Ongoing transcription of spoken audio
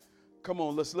Come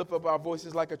on, let's lift up our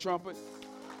voices like a trumpet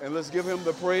and let's give him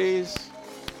the praise.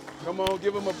 Come on,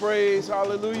 give him a praise.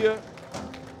 Hallelujah.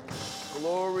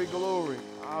 Glory, glory.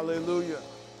 Hallelujah.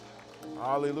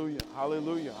 Hallelujah.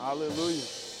 Hallelujah. Hallelujah.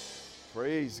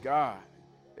 Praise God.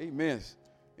 Amen.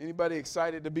 Anybody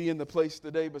excited to be in the place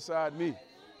today beside me?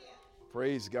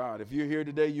 Praise God. If you're here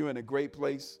today, you're in a great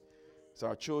place. So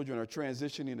our children are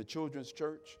transitioning to children's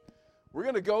church. We're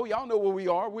going to go. Y'all know where we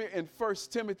are. We're in 1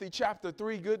 Timothy chapter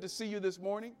 3. Good to see you this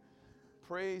morning.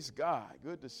 Praise God.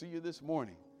 Good to see you this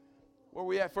morning. Where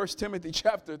we at? 1 Timothy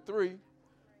chapter 3.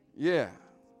 Yeah.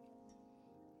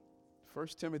 1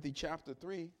 Timothy chapter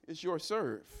 3 is your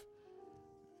serve.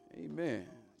 Amen.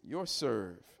 Your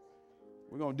serve.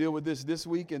 We're going to deal with this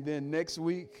week and then next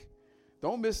week.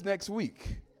 Don't miss next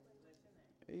week.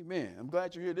 Amen. I'm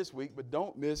glad you're here this week, but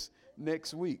don't miss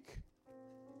next week.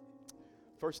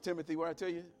 1 Timothy, what I tell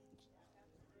you?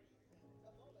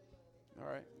 All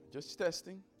right. Just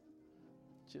testing.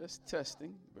 Just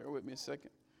testing. Bear with me a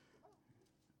second.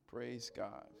 Praise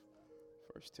God.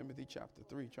 1 Timothy chapter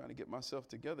 3. Trying to get myself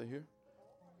together here.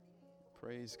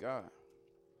 Praise God.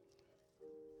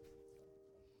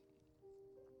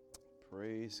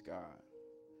 Praise God.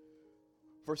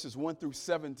 Verses 1 through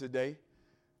 7 today.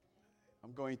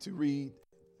 I'm going to read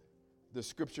the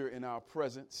scripture in our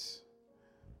presence.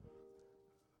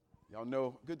 Y'all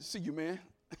know, good to see you, man.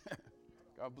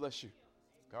 God bless you.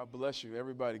 God bless you,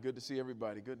 everybody. Good to see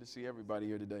everybody. Good to see everybody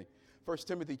here today. 1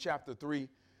 Timothy chapter 3.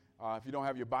 If you don't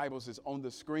have your Bibles, it's on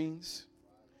the screens.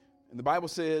 And the Bible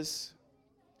says,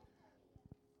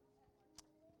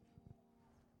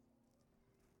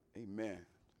 amen.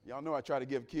 Y'all know I try to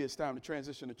give kids time to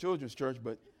transition to children's church,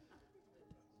 but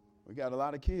we got a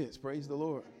lot of kids. Praise the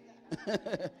Lord.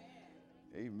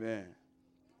 Amen.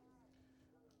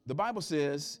 The Bible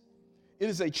says, it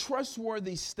is a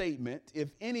trustworthy statement if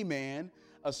any man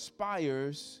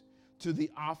aspires to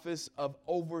the office of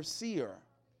overseer.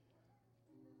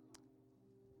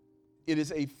 It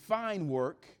is a fine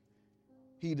work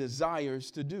he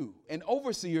desires to do. An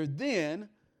overseer then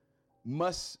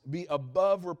must be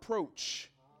above reproach,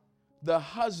 the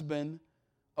husband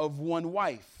of one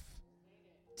wife,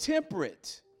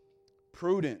 temperate,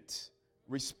 prudent,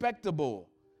 respectable,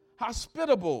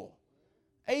 hospitable,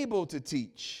 able to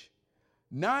teach,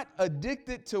 not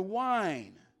addicted to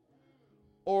wine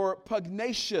or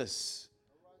pugnacious.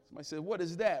 Somebody said, what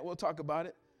is that? We'll talk about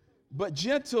it. But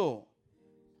gentle,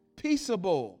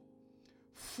 peaceable,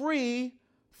 free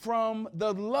from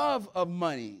the love of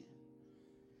money.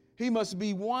 He must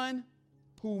be one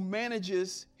who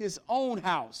manages his own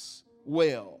house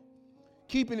well,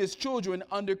 keeping his children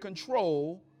under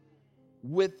control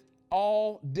with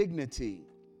all dignity.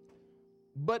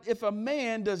 But if a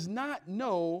man does not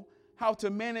know how to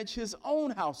manage his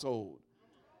own household,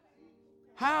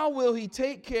 how will he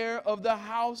take care of the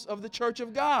house of the church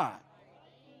of God?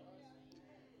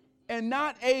 And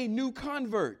not a new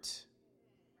convert,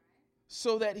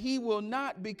 so that he will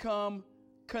not become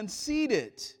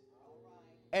conceited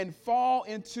and fall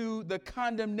into the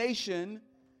condemnation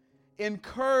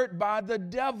incurred by the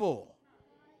devil.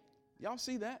 Y'all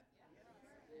see that?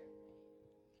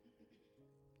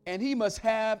 And he must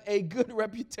have a good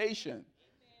reputation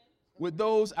with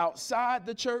those outside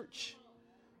the church.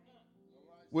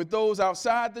 With those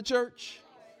outside the church.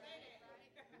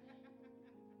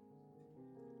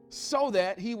 So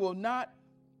that he will not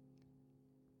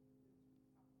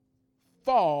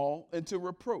fall into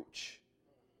reproach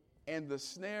and the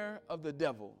snare of the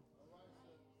devil.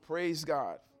 Praise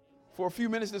God. For a few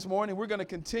minutes this morning, we're going to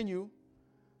continue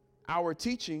our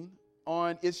teaching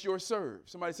on It's Your Serve.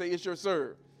 Somebody say, It's Your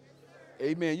Serve.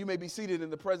 Amen. You may be seated in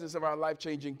the presence of our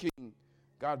life-changing King.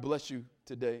 God bless you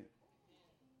today.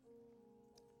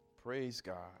 Praise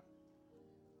God.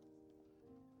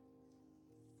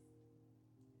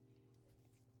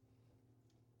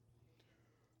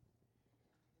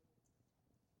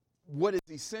 What is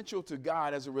essential to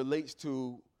God as it relates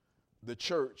to the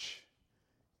church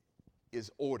is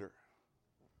order.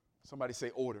 Somebody say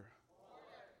order.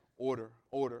 Order,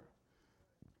 order.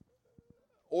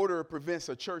 Order prevents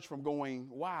a church from going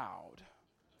wild.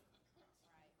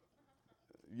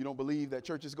 You don't believe that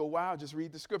churches go wild? Just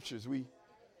read the scriptures. We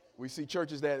see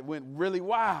churches that went really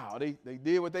wild. They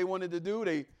did what they wanted to do.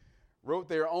 They wrote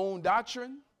their own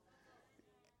doctrine.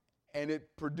 And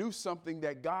it produced something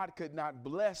that God could not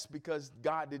bless because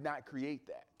God did not create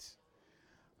that.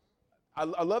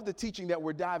 I love the teaching that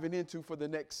we're diving into for the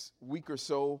next week or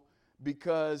so,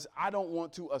 because I don't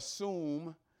want to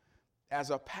assume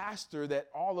as a pastor that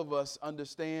all of us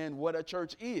understand what a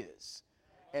church is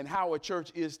and how a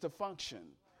church is to function.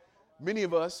 Many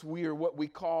of us, we are what we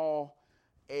call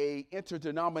a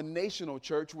interdenominational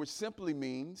church, which simply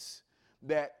means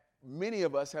that many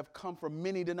of us have come from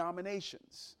many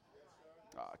denominations.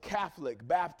 Catholic,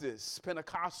 Baptist,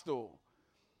 Pentecostal,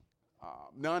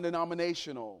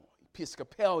 non-denominational,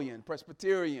 Episcopalian,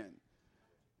 Presbyterian,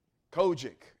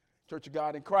 Kojic, Church of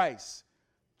God in Christ,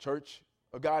 Church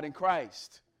of God in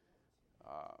Christ,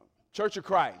 Church of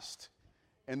Christ,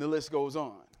 and the list goes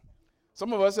on.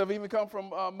 Some of us have even come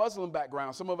from Muslim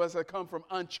backgrounds. Some of us have come from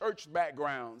unchurched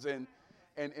backgrounds. And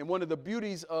one of the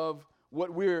beauties of what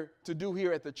we're to do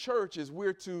here at the church is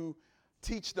we're to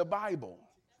teach the Bible.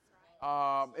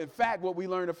 In fact, what we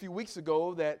learned a few weeks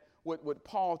ago, that what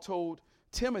Paul told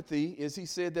Timothy is he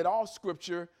said that all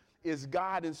scripture is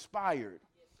God inspired.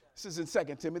 This is in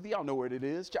 2 Timothy. Y'all know where it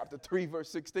is. Chapter 3, verse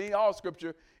 16. All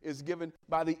scripture is given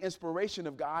by the inspiration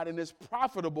of God and is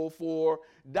profitable for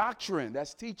doctrine.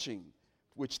 That's teaching,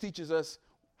 which teaches us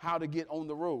how to get on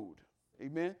the road.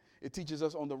 Amen. It teaches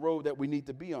us on the road that we need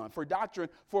to be on. For doctrine,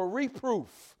 for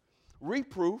reproof.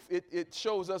 Reproof, it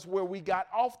shows us where we got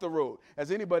off the road.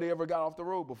 Has anybody ever got off the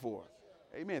road before?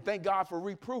 Amen. Thank God for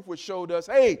reproof, which showed us,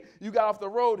 hey, you got off the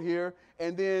road here.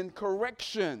 And then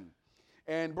correction.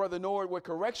 And Brother Nord, what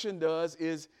correction does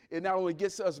is it not only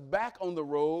gets us back on the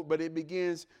road, but it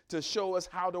begins to show us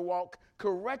how to walk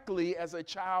correctly as a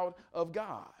child of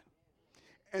God.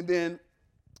 And then,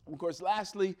 of course,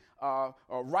 lastly,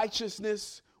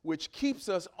 righteousness, which keeps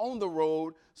us on the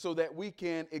road so that we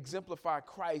can exemplify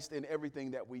Christ in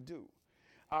everything that we do.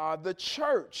 The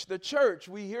church,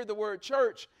 we hear the word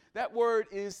church. That word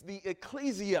is the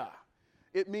ecclesia.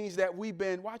 It means that we've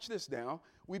been, watch this now,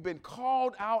 we've been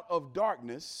called out of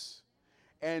darkness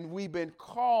and we've been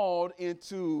called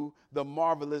into the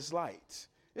marvelous light.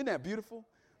 Isn't that beautiful?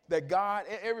 That God,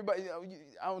 everybody,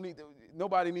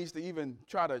 nobody needs to even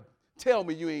try to tell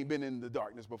me you ain't been in the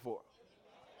darkness before.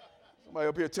 Somebody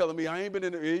up here telling me I ain't been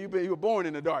in you were born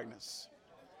in the darkness.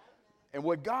 And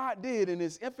what God did in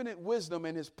his infinite wisdom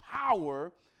and his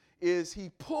power is he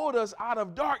pulled us out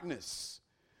of darkness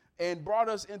and brought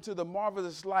us into the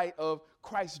marvelous light of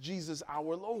Christ Jesus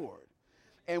our Lord.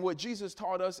 And what Jesus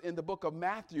taught us in the book of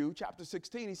Matthew, chapter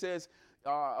 16, he says,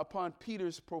 upon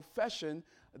Peter's profession,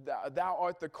 thou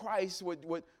art the Christ,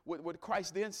 what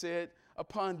Christ then said,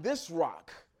 upon this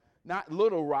rock, not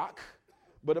little rock,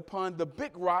 but upon the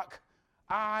big rock,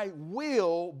 I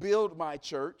will build my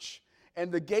church,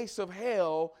 and the gates of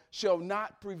hell shall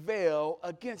not prevail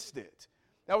against it.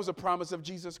 That was a promise of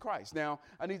Jesus Christ. Now,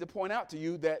 I need to point out to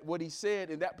you that what he said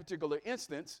in that particular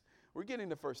instance, we're getting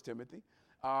to 1 Timothy,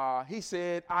 he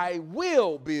said, I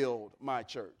will build my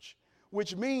church,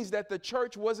 which means that the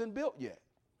church wasn't built yet.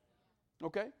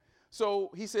 Okay?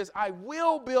 So he says, I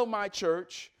will build my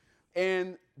church,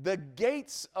 and the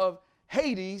gates of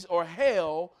Hades or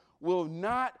hell will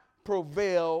not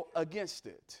prevail against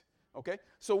it. Okay?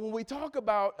 So when we talk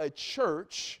about a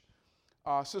church,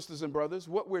 sisters and brothers,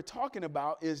 what we're talking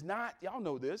about is not, y'all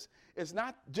know this, it's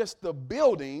not just the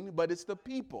building, but it's the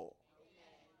people.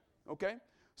 Okay?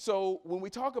 So when we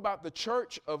talk about the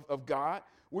church of God,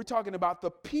 we're talking about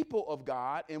the people of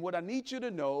God. And what I need you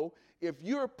to know, if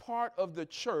you're part of the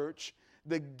church,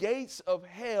 the gates of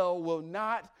hell will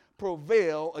not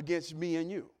prevail against me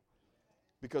and you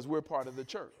because we're part of the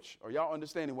church. Are y'all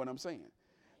understanding what I'm saying?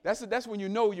 That's when you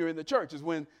know you're in the church, is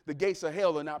when the gates of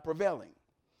hell are not prevailing.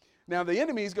 Now, the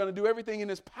enemy is going to do everything in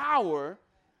his power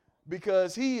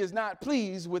because he is not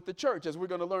pleased with the church, as we're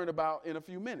going to learn about in a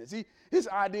few minutes. His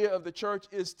idea of the church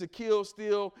is to kill,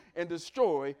 steal, and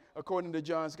destroy, according to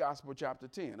John's Gospel, chapter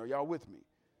 10. Are y'all with me?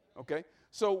 Okay?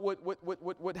 So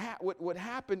what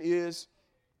happened is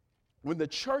when the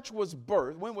church was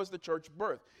birthed, when was the church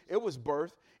birthed? It was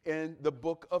birthed in the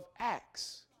book of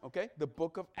Acts. Okay? The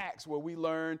book of Acts, where we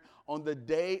learn on the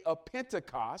day of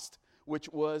Pentecost, which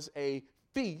was a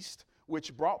feast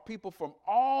which brought people from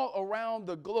all around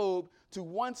the globe to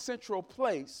one central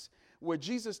place, where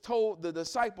Jesus told the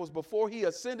disciples before he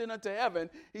ascended unto heaven,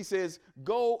 he says,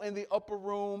 go in the upper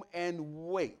room and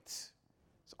wait.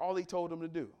 That's all he told them to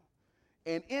do.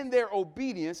 And in their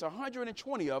obedience,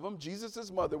 120 of them,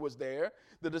 Jesus' mother was there,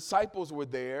 the disciples were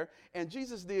there, and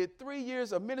Jesus did 3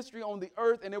 years of ministry on the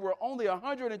earth, and there were only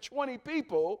 120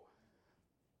 people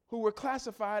who were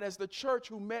classified as the church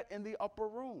who met in the upper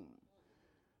room.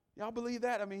 Y'all believe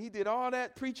that? I mean, he did all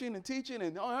that preaching and teaching,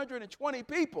 and 120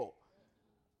 people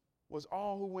was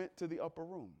all who went to the upper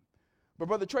room. But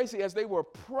Brother Tracy, as they were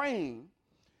praying,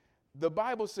 the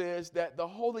Bible says that the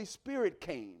Holy Spirit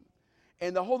came.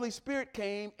 And the Holy Spirit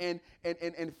came and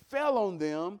fell on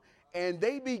them, and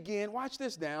they began, watch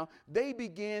this now, they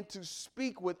began to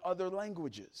speak with other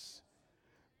languages.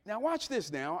 Now watch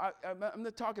this now. I'm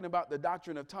not talking about the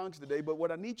doctrine of tongues today, but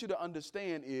what I need you to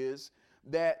understand is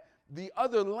that the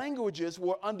other languages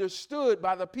were understood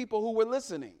by the people who were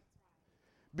listening.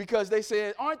 Because they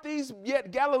said, aren't these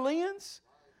yet Galileans?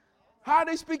 How are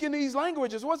they speaking these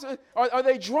languages? Are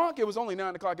they drunk? It was only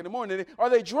 9 o'clock in the morning. Are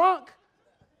they drunk?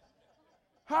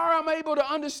 How am I able to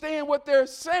understand what they're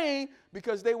saying?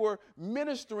 Because they were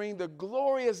ministering the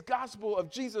glorious gospel of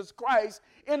Jesus Christ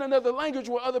in another language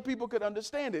where other people could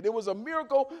understand it. It was a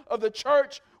miracle of the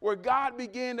church where God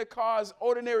began to cause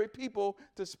ordinary people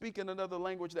to speak in another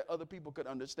language that other people could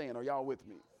understand. Are y'all with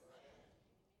me?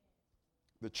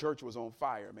 The church was on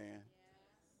fire, man.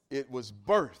 It was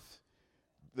birth.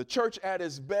 The church at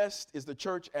its best is the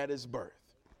church at its birth.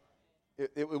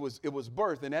 It was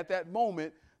birth. And at that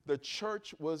moment, the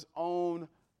church was on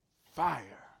fire.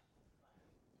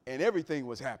 And everything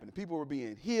was happening. People were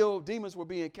being healed. Demons were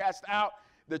being cast out.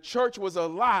 The church was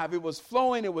alive. It was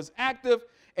flowing. It was active.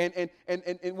 And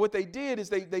what they did is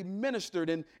they ministered.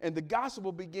 And the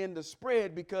gospel began to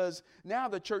spread because now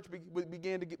the church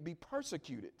began to be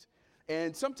persecuted.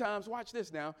 And sometimes, watch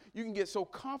this now, you can get so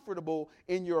comfortable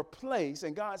in your place.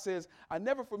 And God says, I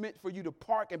never meant for you to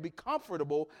park and be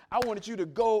comfortable. I wanted you to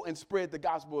go and spread the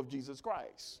gospel of Jesus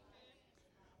Christ.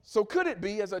 So could it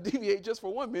be, as I deviate just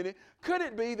for 1 minute, could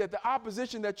it be that the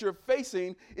opposition that you're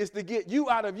facing is to get you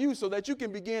out of you so that you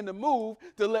can begin to move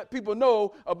to let people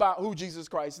know about who Jesus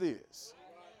Christ is?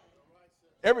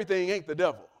 Everything ain't the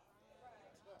devil.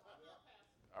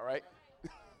 All right?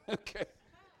 Okay.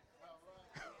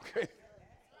 Okay.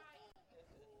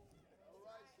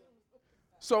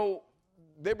 So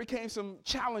there became some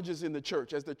challenges in the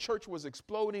church as the church was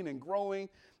exploding and growing.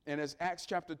 And as Acts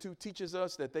chapter 2 teaches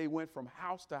us that they went from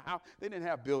house to house. They didn't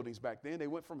have buildings back then. They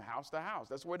went from house to house.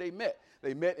 That's where they met.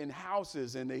 They met in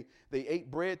houses and they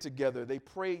ate bread together. They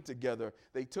prayed together.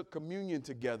 They took communion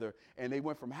together. And they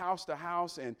went from house to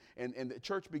house and the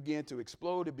church began to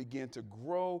explode. It began to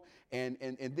grow. And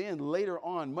then later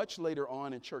on, much later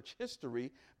on in church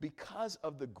history, because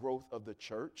of the growth of the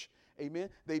church, amen,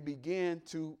 they began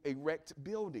to erect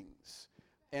buildings.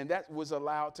 And that was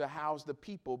allowed to house the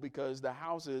people because the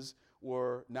houses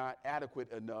were not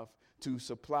adequate enough to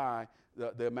supply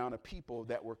the amount of people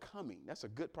that were coming. That's a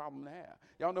good problem to have.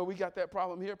 Y'all know we got that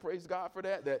problem here. Praise God for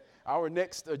that. That our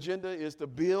next agenda is to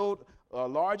build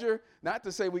larger. Not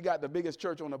to say we got the biggest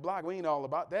church on the block. We ain't all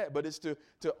about that. But it's to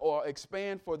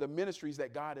expand for the ministries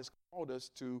that God has called us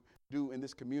to do in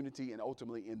this community and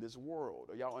ultimately in this world.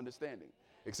 Are y'all understanding?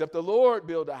 Except the Lord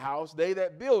build a house, they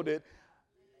that build it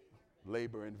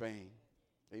labor in vain.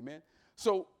 Amen.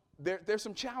 So there's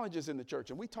some challenges in the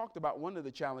church. And we talked about one of the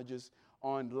challenges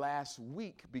on last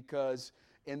week because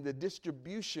in the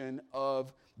distribution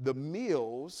of the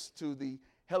meals to the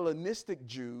Hellenistic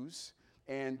Jews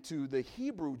and to the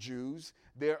Hebrew Jews,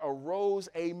 there arose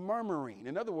a murmuring.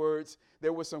 In other words,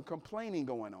 there was some complaining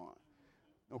going on.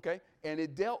 Okay. And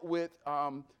it dealt with,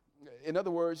 in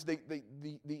other words, the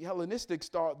Hellenistics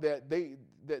thought that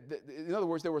in other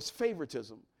words, there was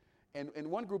favoritism.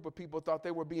 And one group of people thought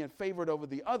they were being favored over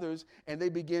the others, and they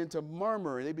began to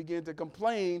murmur, and they began to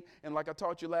complain. And like I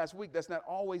taught you last week, that's not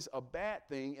always a bad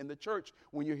thing in the church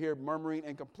when you hear murmuring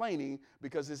and complaining,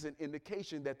 because it's an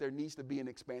indication that there needs to be an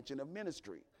expansion of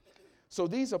ministry. So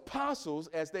these apostles,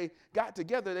 as they got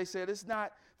together, they said, it's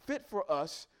not fit for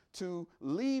us to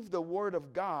leave the word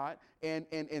of God and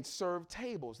serve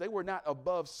tables. They were not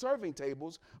above serving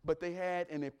tables, but they had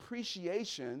an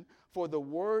appreciation for the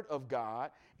word of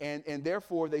God. And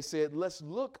therefore they said, let's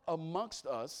look amongst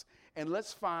us and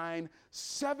let's find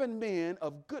 7 men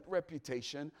of good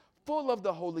reputation, full of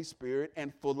the Holy Spirit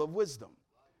and full of wisdom.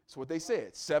 That's what they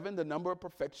said. 7, the number of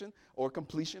perfection or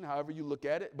completion, however you look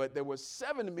at it. But there were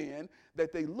 7 men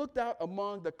that they looked out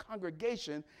among the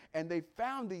congregation, and they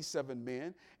found these 7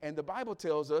 men. And the Bible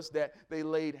tells us that they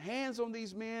laid hands on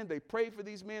these men. They prayed for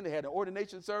these men. They had an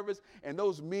ordination service, and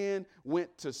those men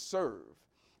went to serve.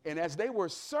 And as they were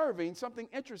serving, something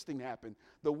interesting happened.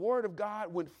 The word of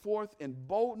God went forth in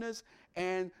boldness,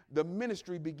 and the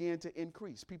ministry began to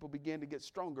increase. People began to get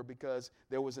stronger because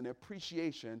there was an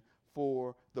appreciation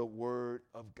for the word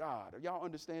of God. Are y'all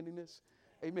understanding this?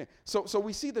 Amen. So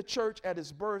we see the church at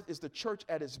its birth is the church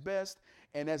at its best.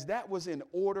 And as that was in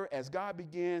order, as God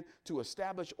began to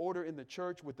establish order in the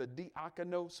church with the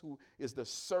diakonos, who is the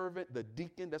servant, the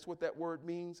deacon, that's what that word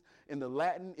means. In the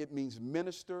Latin, it means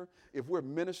minister. If we're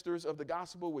ministers of the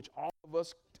gospel, which all of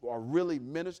us are really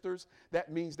ministers,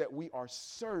 that means that we are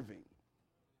serving.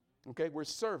 Okay, we're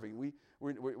serving.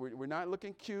 We're not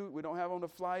looking cute. We don't have on the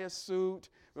flyest suit.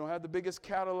 We don't have the biggest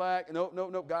Cadillac.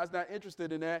 Nope. God's not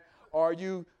interested in that. Are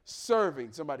you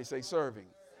serving? Somebody say serving.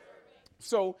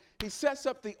 So he sets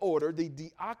up the order, the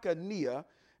diakonia,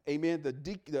 amen,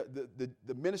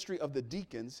 the ministry of the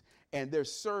deacons, and they're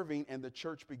serving, and the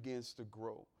church begins to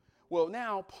grow. Well,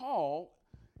 now Paul,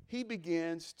 he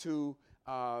begins to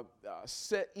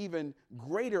set even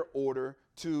greater order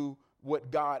to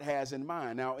what God has in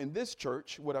mind. Now, in this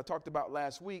church, what I talked about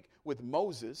last week with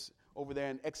Moses over there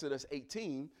in Exodus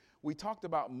 18, we talked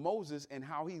about Moses and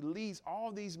how he leads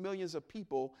all these millions of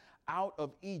people out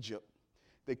of Egypt.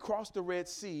 They cross the Red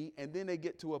Sea, and then they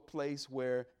get to a place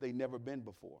where they've never been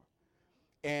before.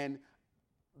 And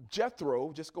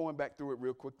Jethro, just going back through it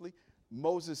real quickly,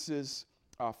 Moses'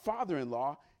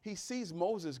 father-in-law, he sees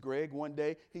Moses, Greg, one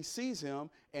day. He sees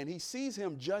him, and he sees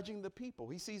him judging the people.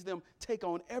 He sees them take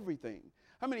on everything.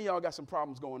 How many of y'all got some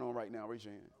problems going on right now? Raise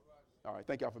your hand. All right,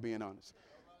 thank y'all for being honest.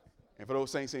 And for those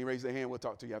saints saying raise their hand, we'll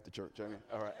talk to you after church. Amen.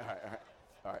 All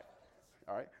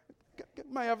right.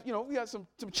 Might have, we got some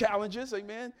challenges,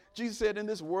 amen. Jesus said, in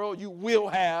this world you will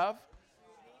have,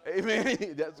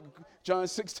 amen. That's John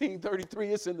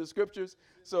 16:33. It's in the scriptures.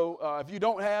 So if you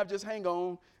don't have, just hang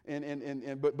on.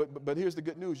 But here's the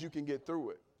good news: you can get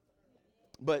through it.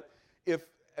 But if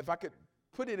I could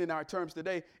put it in our terms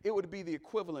today, it would be the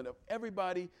equivalent of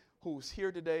everybody who's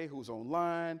here today, who's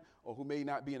online, or who may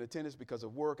not be in attendance because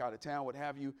of work, out of town, what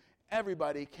have you.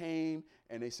 Everybody came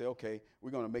and they said, okay,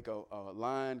 we're going to make a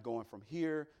line going from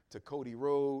here to Cody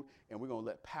Road, and we're going to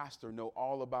let Pastor know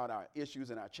all about our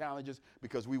issues and our challenges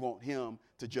because we want him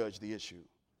to judge the issue.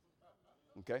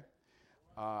 Okay?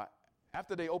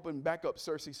 After they open back up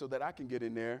Cersei so that I can get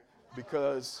in there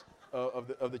because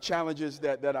of the challenges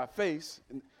that I face.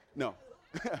 No.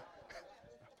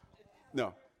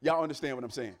 No. Y'all understand what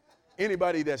I'm saying.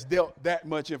 Anybody that's dealt that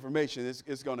much information,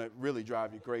 it's going to really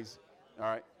drive you crazy. All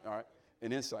right.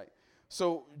 An insight.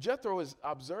 So Jethro is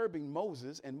observing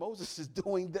Moses, and Moses is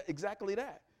doing exactly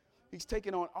that. He's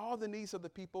taking on all the needs of the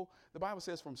people. The Bible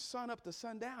says from sun up to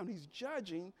sundown, he's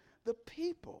judging the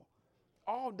people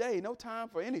all day. No time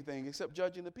for anything except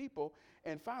judging the people.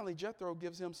 And finally, Jethro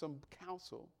gives him some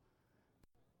counsel.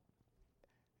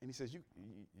 And he says, you're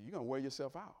going to wear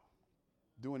yourself out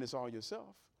doing this all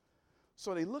yourself.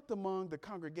 So they looked among the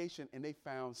congregation, and they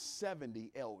found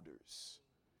 70 elders.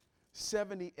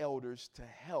 70 elders to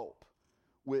help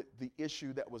with the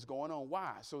issue that was going on.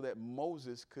 Why? So that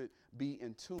Moses could be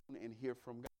in tune and hear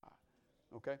from God.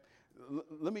 Okay?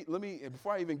 Let me,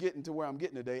 before I even get into where I'm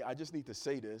getting today, I just need to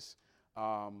say this.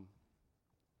 I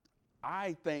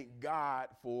thank God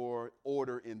for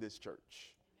order in this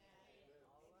church.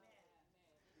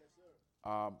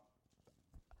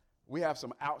 We have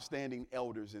some outstanding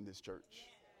elders in this church.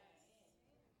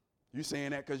 You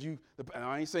saying that because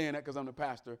I ain't saying that because I'm the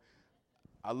pastor.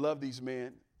 I love these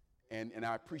men, and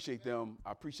I appreciate them.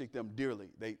 I appreciate them dearly.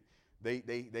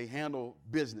 They handle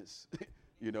business,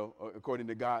 according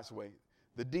to God's way.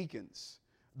 The deacons,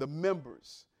 the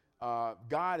members. God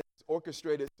has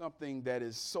orchestrated something that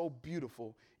is so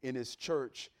beautiful in his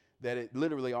church that it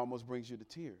literally almost brings you to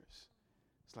tears.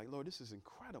 It's like, Lord, this is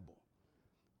incredible.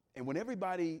 And when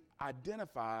everybody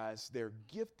identifies their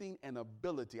gifting and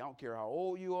ability, I don't care how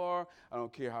old you are, I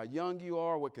don't care how young you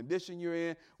are, what condition you're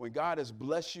in, when God has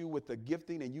blessed you with the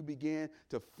gifting and you begin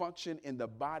to function in the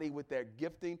body with that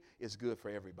gifting, it's good for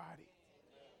everybody.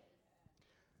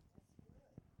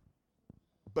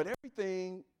 But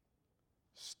everything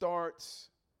starts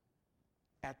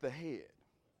at the head.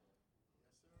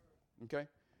 Okay?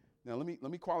 Now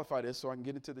let me qualify this so I can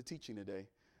get into the teaching today.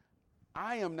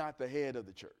 I am not the head of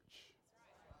the church.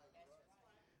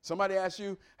 Somebody asks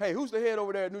you, hey, who's the head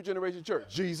over there at New Generation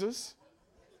Church? Jesus.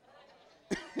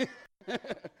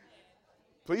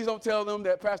 Please don't tell them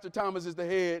that Pastor Thomas is the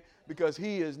head, because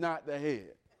he is not the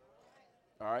head.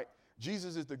 All right?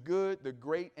 Jesus is the good, the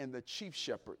great, and the chief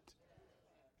shepherd.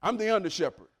 I'm the under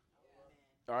shepherd.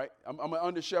 All right? I'm an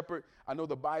under shepherd. I know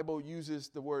the Bible uses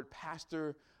the word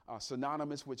pastor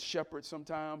synonymous with shepherd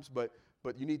sometimes, but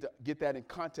you need to get that in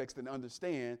context and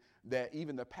understand that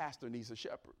even the pastor needs a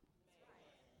shepherd.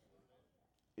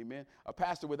 Amen. A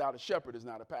pastor without a shepherd is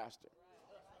not a pastor.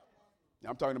 Now,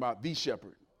 I'm talking about the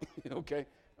shepherd. Okay.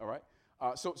 All right.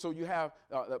 So you have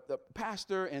the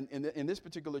pastor, and in this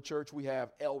particular church, we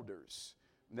have elders.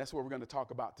 And that's what we're going to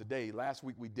talk about today. Last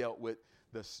week, we dealt with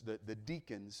the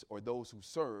deacons, or those who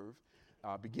serve,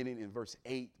 beginning in verse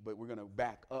 8, but we're going to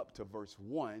back up to verse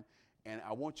 1. And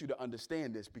I want you to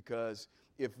understand this, because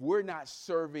if we're not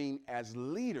serving as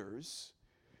leaders,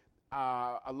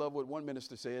 I love what one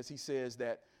minister says. He says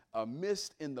that a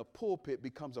mist in the pulpit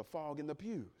becomes a fog in the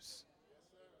pews.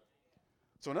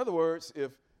 So in other words,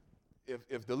 if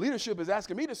the leadership is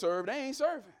asking me to serve, they ain't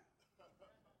serving.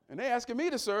 And they asking me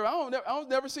to serve, I don't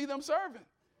never see them serving.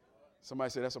 Somebody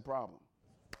say that's a problem.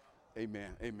 Amen,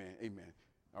 amen, amen.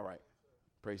 All right,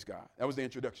 praise God. That was the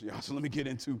introduction, y'all. So let me get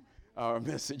into our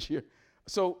message here.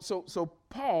 So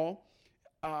Paul,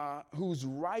 who's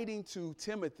writing to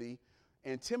Timothy,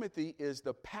 and Timothy is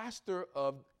the pastor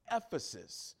of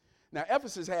Ephesus. Now,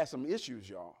 Ephesus has some issues,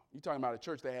 y'all. You're talking about a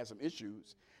church that has some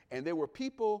issues. And there were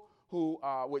people who,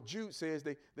 what Jude says,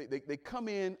 they come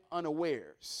in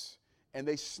unawares. And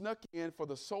they snuck in for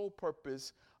the sole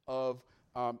purpose of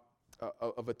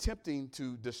attempting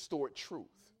to distort truth.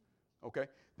 Okay?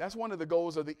 That's one of the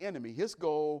goals of the enemy. His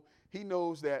goal, he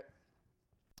knows that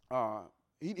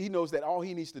he knows that all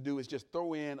he needs to do is just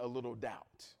throw in a little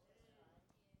doubt.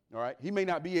 All right? He may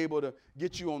not be able to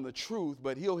get you on the truth,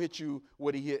 but he'll hit you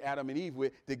what he hit Adam and Eve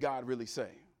with. Did God really say?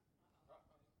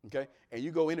 Okay? And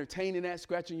you go entertaining that,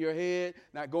 scratching your head,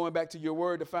 not going back to your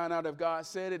word to find out if God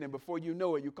said it, and before you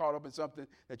know it, you're caught up in something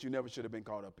that you never should have been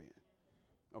caught up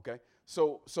in. Okay?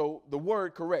 So the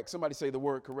word corrects. Somebody say the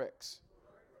word corrects.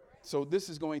 So this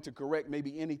is going to correct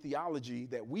maybe any theology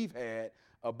that we've had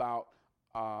about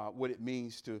what it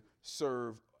means to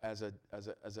serve as an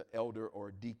elder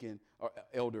or deacon or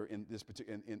elder in this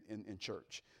particular in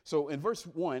church. So in verse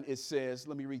 1 it says,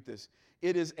 let me read this.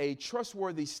 It is a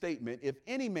trustworthy statement. If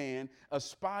any man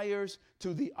aspires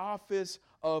to the office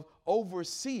of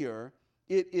overseer,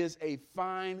 it is a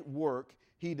fine work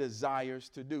he desires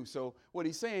to do. So what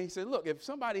he's saying, he said, look, if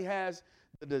somebody has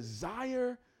the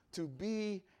desire to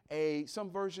be some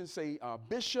versions say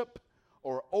bishop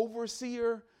or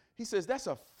overseer, he says that's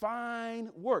a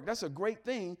fine work. That's a great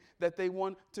thing that they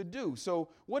want to do. So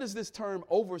what does this term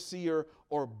overseer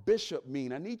or bishop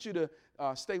mean? I need you to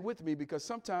stay with me, because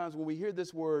sometimes when we hear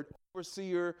this word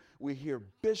overseer, we hear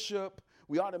bishop,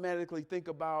 we automatically think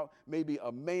about maybe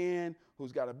a man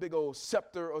who's got a big old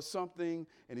scepter or something,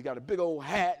 and he got a big old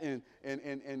hat, and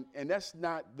that's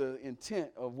not the intent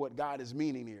of what God is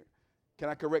meaning here. Can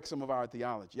I correct some of our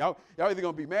theology? Y'all either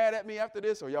going to be mad at me after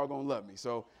this or y'all going to love me.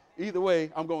 So either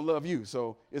way, I'm going to love you.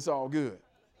 So it's all good.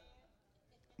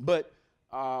 But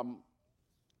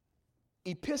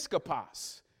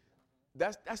episkopos,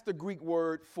 that's the Greek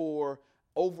word for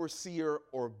overseer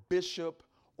or bishop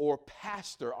or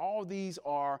pastor. All these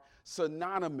are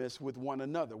synonymous with one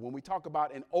another. When we talk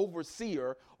about an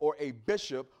overseer or a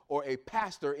bishop or a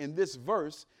pastor in this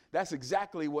verse, that's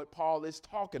exactly what Paul is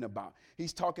talking about.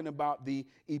 He's talking about the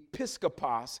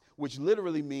episkopos, which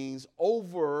literally means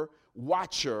over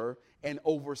watcher and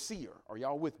overseer. Are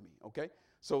y'all with me? Okay.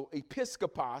 So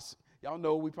episkopos, y'all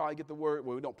know we probably get the word,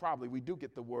 well, we don't probably, we do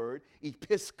get the word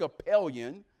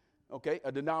Episcopalian. Okay,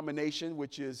 a denomination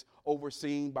which is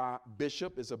overseen by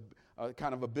bishop, is a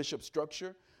kind of a bishop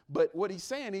structure. But what he's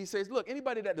saying, he says, look,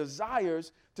 anybody that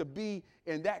desires to be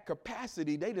in that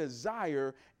capacity, they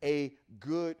desire a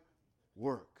good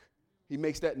work. He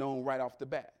makes that known right off the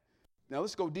bat. Now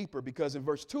let's go deeper, because in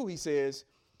verse 2 he says,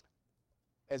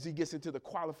 as he gets into the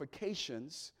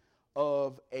qualifications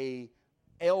of a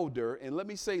elder, and let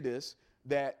me say this,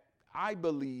 that I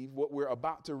believe what we're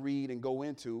about to read and go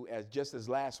into, just as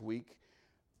last week,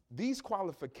 these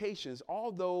qualifications,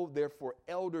 although they're for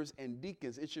elders and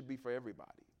deacons, it should be for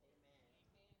everybody.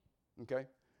 Okay?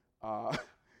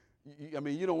 I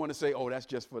mean, you don't want to say, oh, that's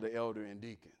just for the elder and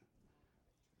deacon.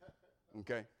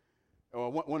 Okay?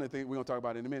 One of the things we're going to talk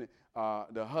about in a minute,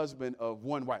 the husband of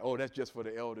one wife, oh, that's just for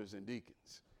the elders and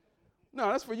deacons.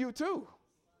 No, that's for you too.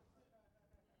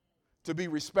 To be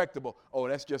respectable. Oh,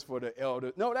 that's just for the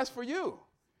elder. No, that's for you.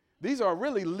 These are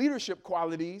really leadership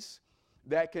qualities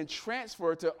that can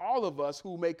transfer to all of us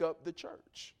who make up the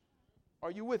church.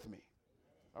 Are you with me?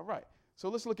 All right. So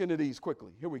let's look into these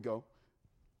quickly. Here we go.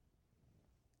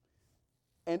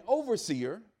 An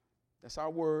overseer, that's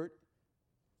our word,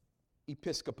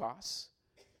 episkopos,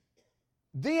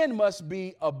 then must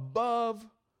be above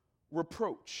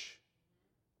reproach.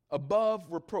 Above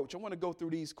reproach. I want to go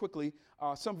through these quickly.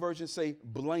 Some versions say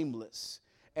blameless.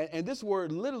 And this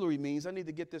word literally means, I need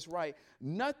to get this right,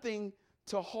 nothing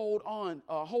to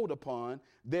hold upon.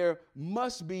 There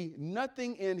must be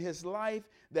nothing in his life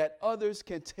that others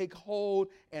can take hold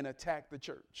and attack the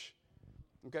church.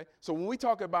 Okay? So when we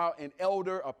talk about an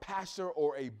elder, a pastor,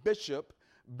 or a bishop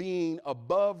being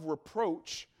above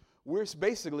reproach, we're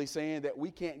basically saying that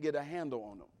we can't get a handle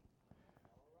on them.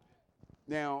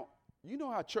 Now, you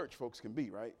know how church folks can be,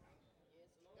 right?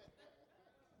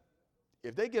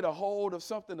 If they get a hold of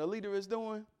something the leader is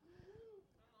doing,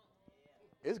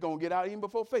 it's going to get out even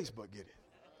before Facebook get it.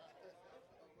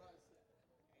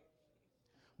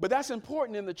 But that's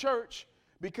important in the church,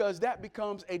 because that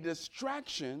becomes a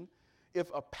distraction if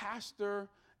a pastor,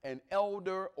 an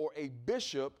elder, or a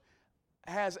bishop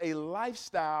has a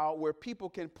lifestyle where people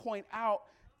can point out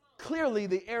clearly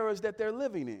the errors that they're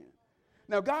living in.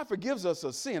 Now, God forgives us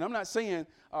of sin. I'm not saying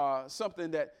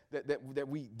something that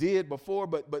we did before,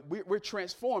 but we're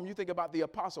transformed. You think about the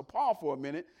Apostle Paul for a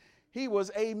minute. He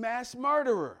was a mass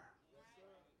murderer.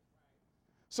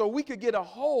 So we could get a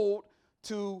hold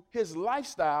to his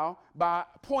lifestyle by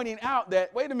pointing out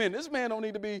that, wait a minute, this man don't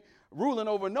need to be ruling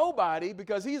over nobody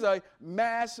because he's a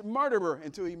mass murderer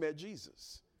until he met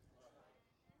Jesus.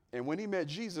 And when he met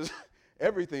Jesus,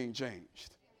 everything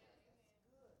changed.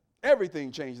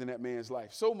 Everything changed in that man's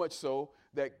life, so much so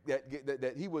that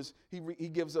he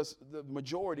gives us the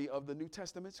majority of the New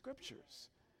Testament scriptures.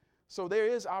 So there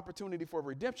is opportunity for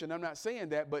redemption. I'm not saying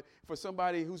that, but for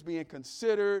somebody who's being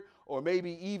considered or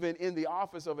maybe even in the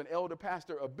office of an elder,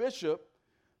 pastor, a bishop,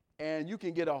 and you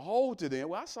can get a hold to them.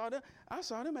 Well, I saw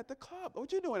them at the club.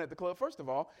 What you doing at the club, first of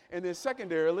all? And then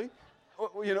secondarily,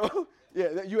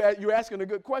 you're asking a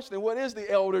good question. What is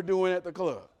the elder doing at the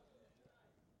club?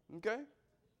 Okay?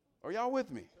 Are y'all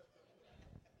with me?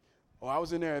 Oh, I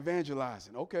was in there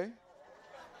evangelizing. Okay.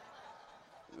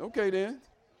 Okay, then.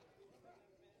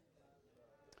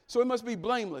 So it must be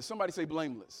blameless. Somebody say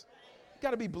blameless. You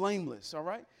got to be blameless, all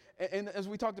right? And as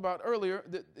we talked about earlier,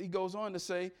 he goes on to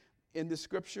say in the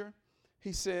scripture,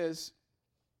 he says,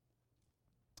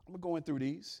 we're going through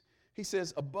these. He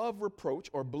says, above reproach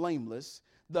or blameless,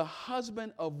 the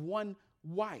husband of one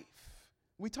wife.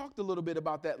 We talked a little bit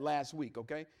about that last week,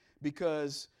 okay?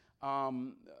 Because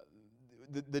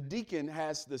the deacon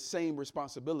has the same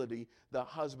responsibility, the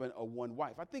husband of one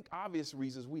wife. I think obvious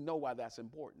reasons we know why that's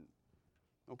important.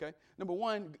 Okay. Number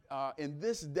one, in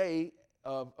this day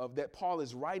of that Paul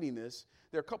is writing this,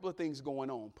 there are a couple of things going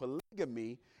on.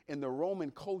 Polygamy in the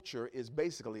Roman culture is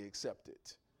basically accepted.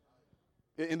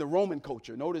 In the Roman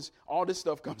culture, notice all this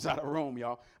stuff comes out of Rome,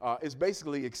 y'all. It's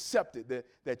basically accepted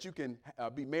that you can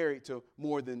be married to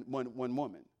more than one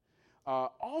woman.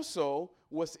 Also,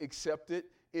 what's accepted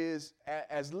is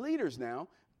as leaders now,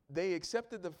 they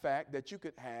accepted the fact that you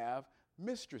could have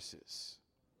mistresses.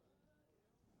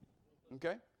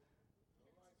 Okay?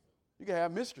 You can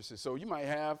have mistresses. So you might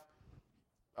have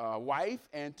a wife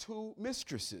and two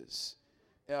mistresses.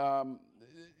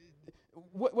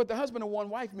 What the husband of one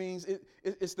wife means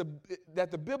is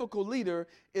that the biblical leader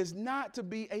is not to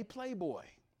be a playboy,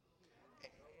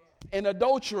 an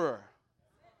adulterer,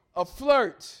 a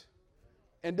flirt,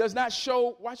 and does not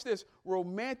show, watch this,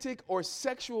 romantic or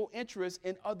sexual interest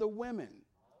in other women.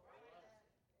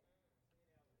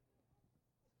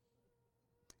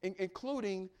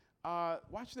 Including,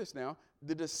 watch this now,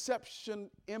 the deception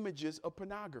images of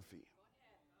pornography.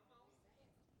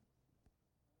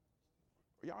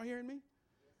 Are y'all hearing me?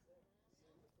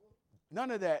 None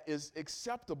of that is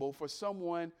acceptable for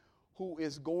someone who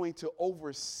is going to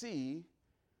oversee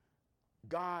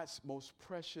God's most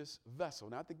precious vessel.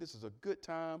 Now, I think this is a good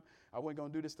time. I wasn't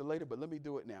going to do this till later, but let me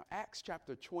do it now. Acts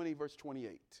chapter 20, verse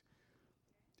 28.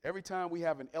 Every time we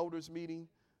have an elders meeting,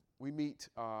 we meet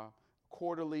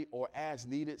quarterly or as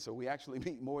needed, so we actually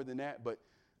meet more than that. But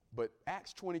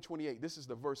Acts 20:28, this is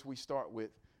the verse we start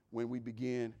with when we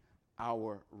begin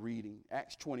our reading.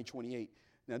 Acts 20:28.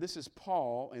 Now, this is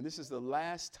Paul, and this is the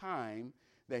last time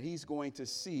that he's going to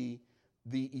see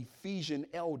the Ephesian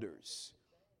elders.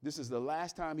 This is the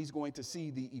last time he's going to see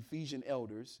the Ephesian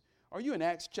elders. Are you in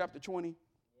Acts chapter 20?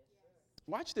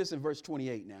 Watch this in verse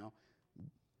 28 now.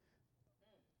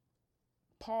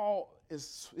 Paul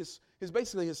is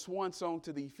basically his swan song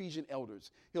to the Ephesian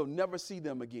elders. He'll never see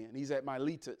them again. He's at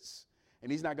Miletus,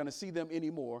 and he's not going to see them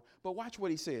anymore. But watch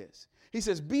what he says. He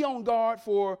says, be on guard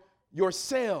for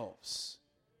yourselves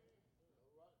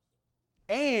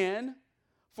and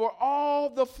for all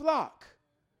the flock.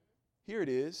 Here it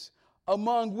is.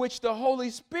 Among which the Holy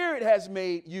Spirit has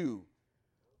made you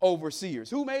overseers.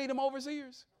 Who made them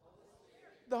overseers?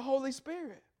 The Holy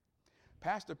Spirit.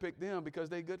 Pastor picked them because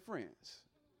they're good friends.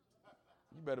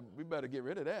 We better get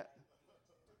rid of that.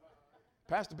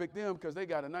 Pastor picked them because they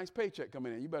got a nice paycheck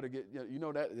coming in. You better get, you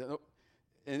know that.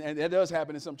 And that does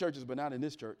happen in some churches, but not in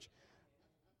this church.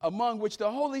 Among which the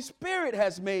Holy Spirit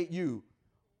has made you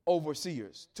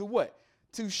overseers. To what?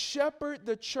 To shepherd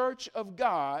the church of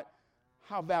God.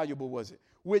 How valuable was it?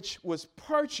 Which was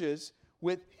purchased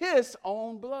with his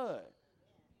own blood.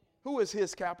 Who is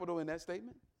his capital in that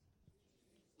statement?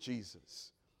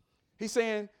 Jesus. He's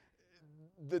saying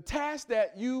the task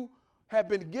that you have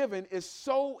been given is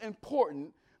so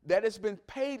important that it's been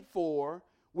paid for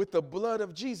with the blood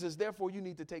of Jesus. Therefore, you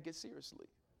need to take it seriously.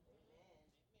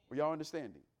 Are y'all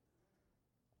understanding?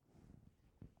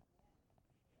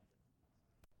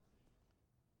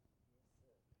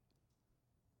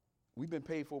 We've been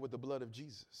paid for with the blood of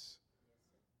Jesus.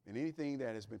 And anything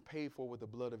that has been paid for with the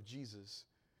blood of Jesus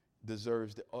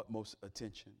deserves the utmost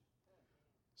attention.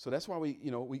 So that's why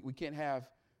we can't have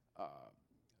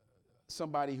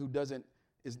somebody who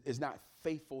is not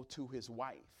faithful to his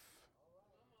wife.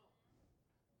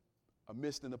 A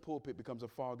mist in the pulpit becomes a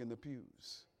fog in the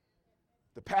pews.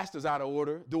 The pastor's out of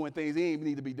order, doing things he ain't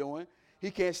need to be doing. He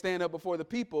can't stand up before the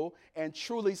people and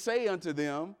truly say unto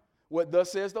them what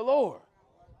thus says the Lord.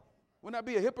 Wouldn't I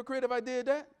be a hypocrite if I did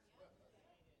that?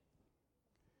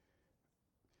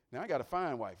 Now I got a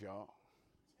fine wife, y'all.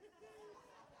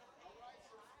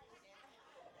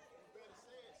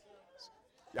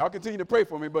 Y'all continue to pray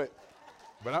for me, but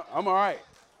I'm all right.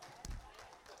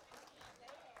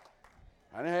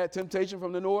 I done had temptation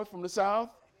from the north, from the south,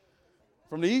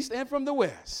 from the east, and from the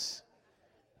west.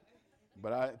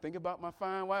 But I think about my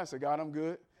fine wife. I say, God, I'm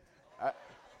good.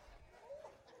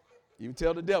 You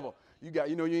tell the devil, you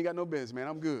ain't got no business, man.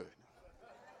 I'm good.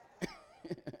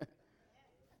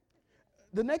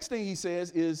 The next thing he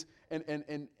says is,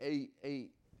 a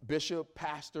bishop,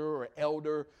 pastor, or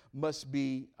elder must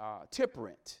be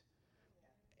temperate.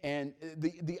 And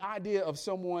the idea of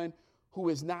someone who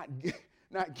is not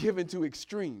given to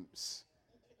extremes.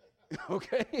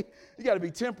 Okay? You got to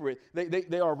be temperate.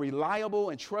 They are reliable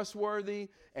and trustworthy,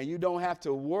 and you don't have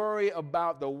to worry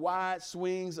about the wide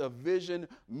swings of vision,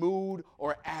 mood,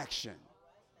 or action.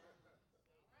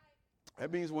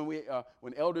 That means when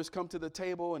elders come to the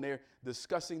table and they're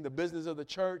discussing the business of the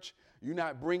church, you're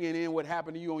not bringing in what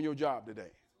happened to you on your job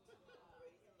today.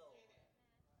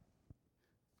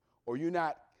 Or you're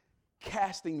not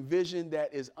casting vision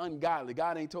that is ungodly.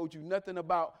 God ain't told you nothing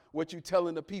about what you're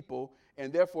telling the people,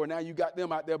 and therefore now you got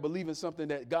them out there believing something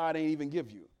that God ain't even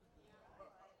give you.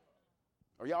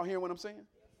 Are y'all hearing what I'm saying?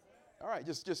 All right,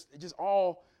 just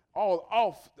all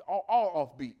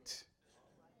offbeat.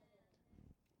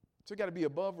 So you got to be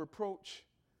above reproach.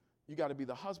 You got to be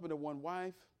the husband of one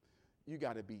wife. You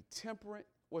got to be temperate.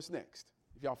 What's next?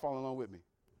 If y'all follow along with me.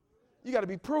 You got to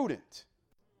be prudent.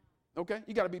 Okay?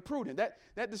 You got to be prudent.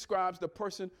 That describes the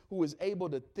person who is able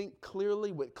to think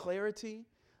clearly with clarity.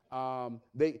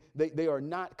 They are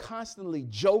not constantly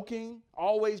joking,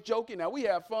 always joking. Now, we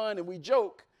have fun and we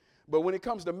joke, but when it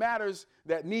comes to matters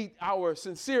that need our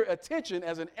sincere attention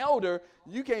as an elder,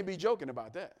 you can't be joking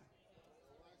about that.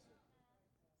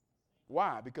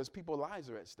 Why? Because people's lives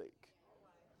are at stake.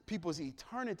 People's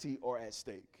eternity are at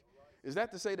stake. Is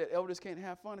that to say that elders can't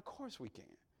have fun? Of course we can.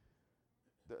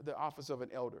 The office of an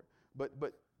elder. But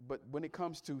when it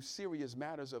comes to serious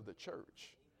matters of the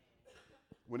church,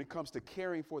 when it comes to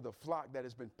caring for the flock that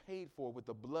has been paid for with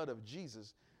the blood of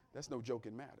Jesus, that's no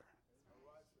joking matter.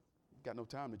 Got no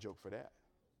time to joke for that.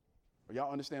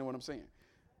 Y'all understand what I'm saying?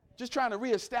 Just trying to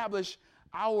reestablish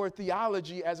our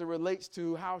theology as it relates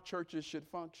to how churches should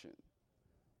function.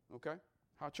 Okay?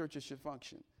 How churches should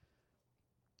function.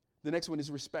 The next one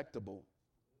is respectable.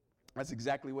 That's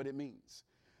exactly what it means.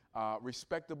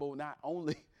 Respectable not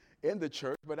only in the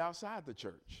church, but outside the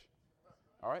church.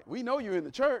 All right? We know you're in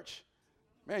the church.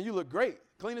 Man, you look great.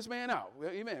 Cleanest man out.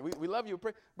 Amen. We love you.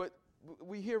 But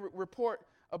we hear report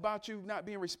about you not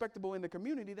being respectable in the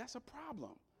community. That's a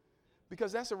problem.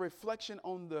 Because that's a reflection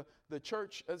on the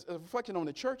church, a reflection on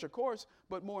the church, of course,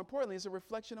 but more importantly, it's a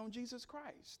reflection on Jesus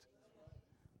Christ.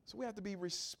 So we have to be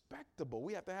respectable.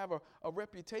 We have to have a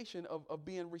reputation of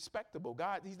being respectable.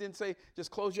 God, he didn't say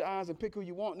just close your eyes and pick who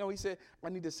you want. No, he said, I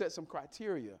need to set some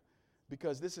criteria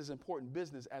because this is important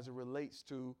business as it relates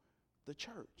to the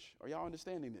church. Are y'all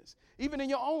understanding this? Even in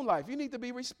your own life, you need to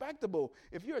be respectable.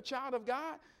 If you're a child of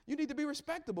God, you need to be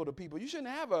respectable to people. You shouldn't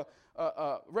have a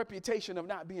reputation of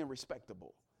not being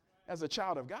respectable as a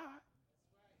child of God.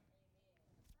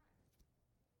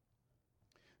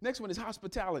 Next one is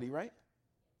hospitality, right?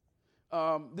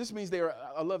 This means they are,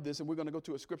 I love this, and we're going to go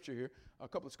to a scripture here, a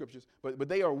couple of scriptures, but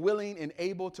they are willing and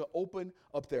able to open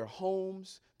up their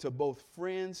homes to both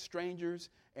friends, strangers,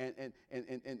 and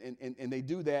they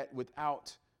do that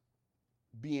without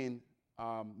being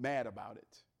mad about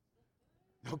it.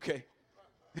 Okay?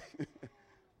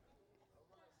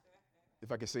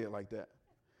 If I can say it like that.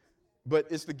 But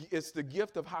it's the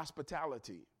gift of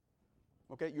hospitality.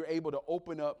 Okay? You're able to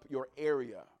open up your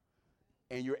area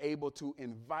and you're able to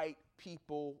invite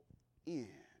people in.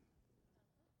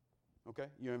 Okay?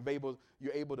 You're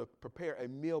able to prepare a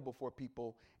meal before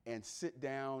people and sit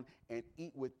down and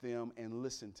eat with them and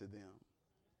listen to them.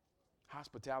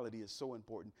 Hospitality is so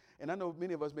important. And I know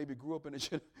many of us maybe grew up in a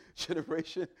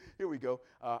generation. Here we go.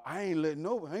 I ain't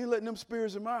letting them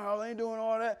spirits in my house. I ain't doing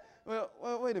all that. Well,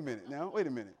 wait a minute now. Wait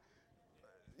a minute.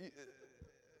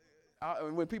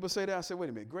 When people say that, I say, wait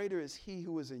a minute. Greater is he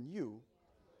who is in you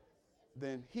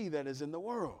than he that is in the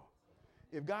world.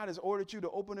 If God has ordered you to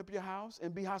open up your house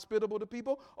and be hospitable to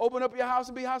people, open up your house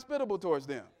and be hospitable towards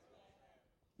them.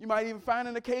 You might even find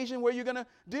an occasion where you're going to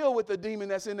deal with the demon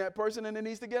that's in that person and it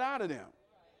needs to get out of them.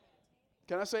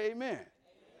 Can I say amen?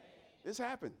 It's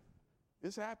happened.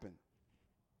 It's happened.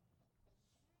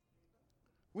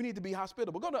 We need to be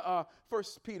hospitable. Go to 1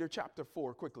 Peter chapter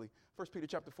 4 quickly. 1 Peter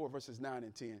chapter 4 verses 9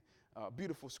 and 10.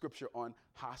 Beautiful scripture on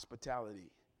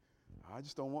hospitality. I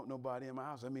just don't want nobody in my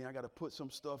house. I mean, I got to put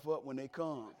some stuff up when they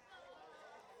come.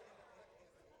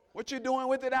 What you doing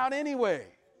with it out anyway?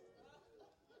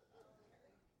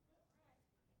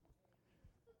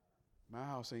 My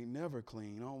house ain't never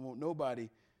clean. I don't want nobody.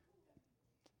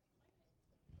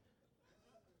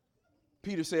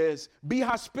 Peter says, be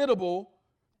hospitable.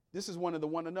 This is one of the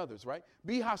one another's, right?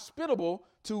 Be hospitable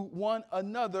to one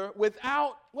another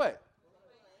without what?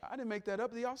 I didn't make that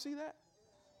up. Do y'all see that?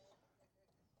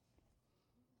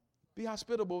 Be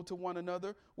hospitable to one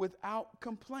another without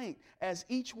complaint, as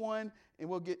each one, and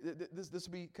we'll get this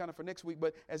will be kind of for next week,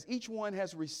 but as each one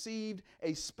has received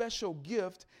a special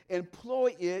gift,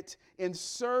 employ it in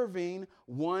serving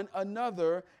one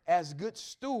another as good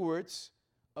stewards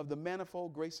of the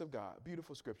manifold grace of God.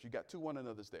 Beautiful scripture. You got two one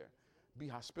another's there. Be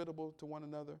hospitable to one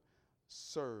another,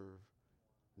 serve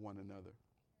one another.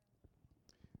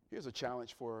 Here's a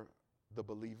challenge for the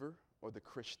believer or the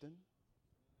Christian.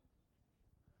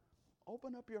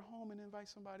 Open up your home and invite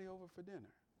somebody over for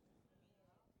dinner.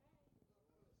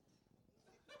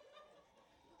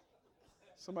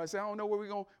 Somebody say, I don't know where we're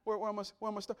going, where am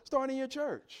I start? Start in your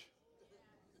church.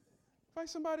 Invite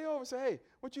somebody over and say, hey,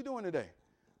 what you doing today?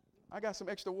 I got some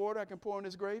extra water I can pour in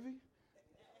this gravy.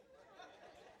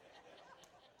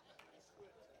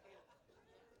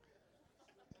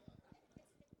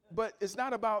 But it's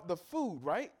not about the food,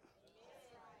 right?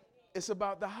 It's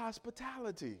about the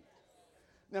hospitality.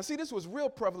 Now, see, this was real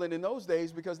prevalent in those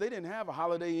days because they didn't have a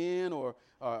Holiday Inn or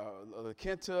La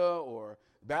Quinta or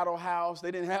Battle House.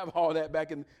 They didn't have all that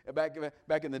back in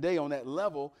the day on that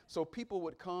level. So people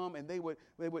would come and they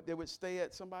would stay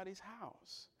at somebody's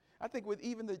house. I think with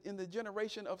even in the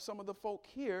generation of some of the folk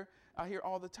here, I hear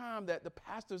all the time that the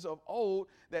pastors of old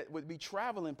that would be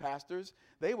traveling pastors,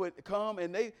 they would come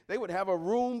and they would have a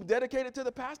room dedicated to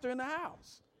the pastor in the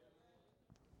house.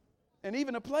 And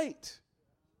even a plate.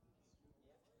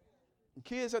 And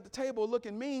kids at the table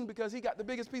looking mean because he got the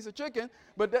biggest piece of chicken,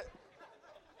 but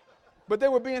they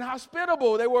were being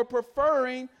hospitable. They were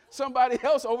preferring somebody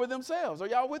else over themselves. Are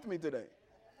y'all with me today?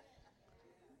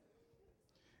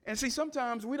 And see,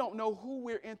 sometimes we don't know who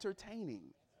we're entertaining.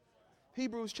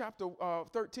 Hebrews chapter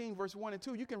 13, verse 1 and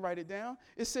 2, you can write it down.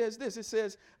 It says this, it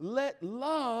says, let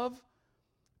love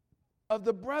of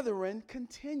the brethren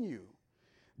continue.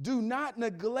 Do not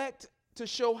neglect to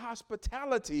show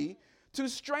hospitality to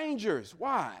strangers.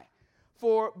 Why?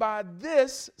 For by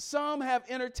this some have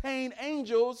entertained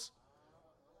angels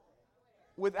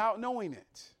without knowing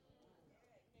it.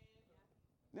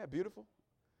 Isn't that beautiful?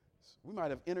 We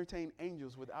might have entertained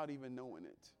angels without even knowing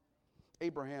it.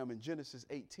 Abraham in Genesis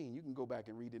 18, you can go back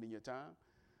and read it in your time.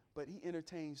 But he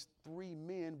entertains three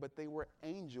men, but they were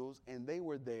angels, and they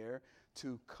were there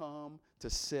to come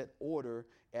to set order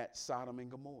at Sodom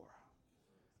and Gomorrah.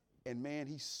 And man,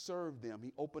 he served them.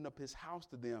 He opened up his house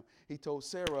to them. He told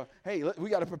Sarah, hey,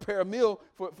 we got to prepare a meal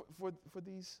for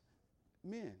these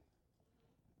men.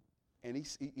 And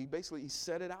he basically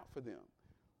set it out for them.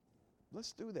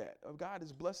 Let's do that. God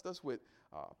has blessed us with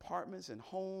apartments and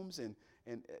homes, and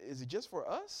is it just for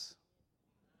us?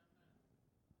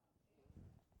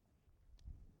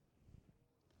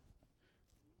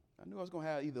 I knew I was going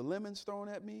to have either lemons thrown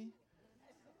at me,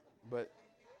 but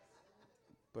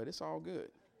it's all good.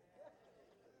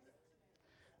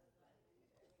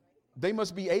 They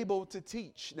must be able to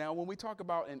teach. Now, when we talk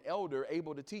about an elder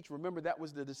able to teach, remember that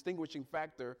was the distinguishing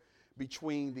factor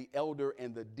between the elder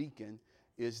and the deacon.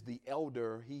 Is the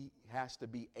elder, he has to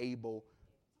be able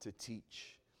to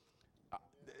teach.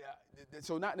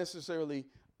 So not necessarily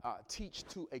teach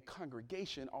to a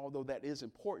congregation, although that is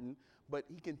important, but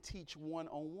he can teach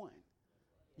one-on-one,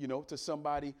 to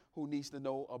somebody who needs to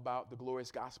know about the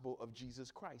glorious gospel of Jesus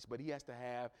Christ. But he has to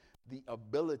have the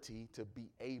ability to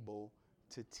be able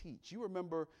to teach. You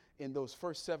remember in those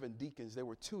first 7 deacons, there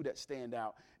were 2 that stand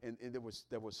out, and there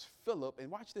was Philip. And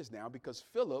watch this now, because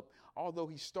Philip, although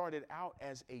he started out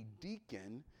as a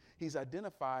deacon, he's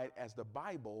identified as the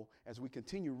Bible as we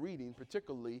continue reading,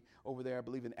 particularly over there, I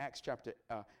believe in Acts chapter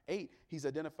 8, he's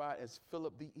identified as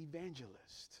Philip the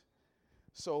evangelist.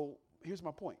 So here's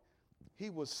my point. He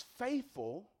was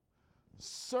faithful,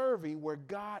 serving where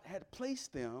God had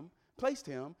placed him,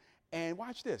 and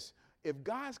watch this. If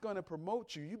God's going to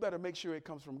promote you, you better make sure it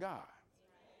comes from God.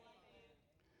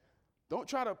 Don't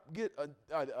try to get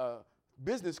a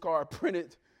business card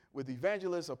printed with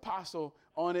evangelist, apostle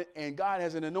on it, and God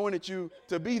hasn't anointed you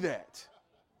to be that.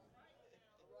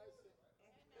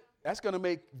 That's going to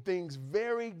make things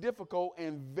very difficult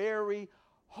and very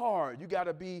hard. You got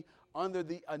to be under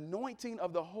the anointing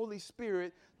of the Holy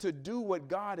Spirit to do what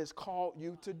God has called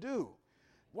you to do.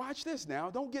 Watch this now.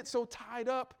 Don't get so tied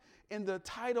up in the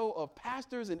title of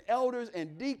pastors and elders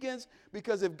and deacons,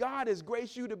 because if God has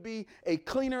graced you to be a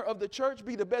cleaner of the church,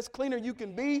 be the best cleaner you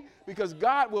can be, because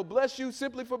God will bless you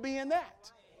simply for being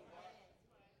that.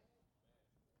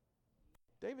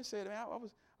 David said,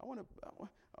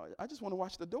 I just want to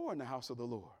watch the door in the house of the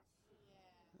Lord.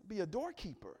 Be a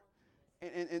doorkeeper.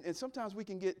 And sometimes we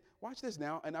can get, watch this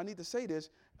now, and I need to say this,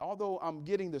 although I'm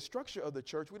getting the structure of the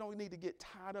church, we don't need to get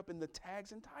tied up in the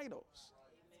tags and titles.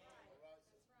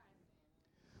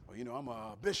 Well, you know, I'm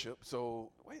a bishop,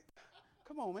 so wait,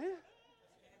 come on, man.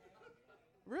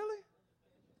 Really?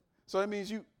 So that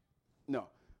means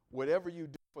whatever you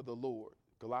do for the Lord,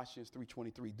 Colossians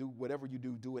 3:23, do whatever you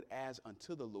do, do it as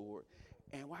unto the Lord.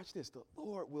 And watch this, the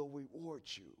Lord will reward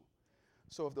you.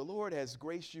 So if the Lord has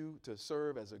graced you to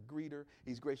serve as a greeter,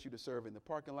 he's graced you to serve in the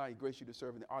parking lot, he's graced you to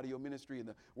serve in the audio ministry, in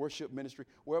the worship ministry,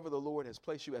 wherever the Lord has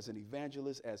placed you as an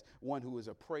evangelist, as one who is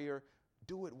a prayer,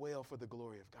 do it well for the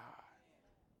glory of God.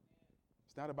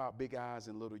 It's not about big I's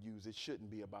and little U's. It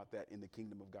shouldn't be about that in the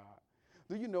kingdom of God.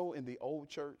 Do you know in the old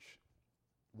church,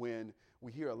 when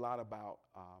we hear a lot about,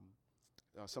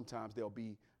 sometimes there'll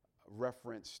be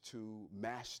reference to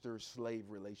master-slave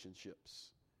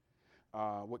relationships.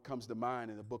 What comes to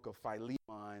mind in the book of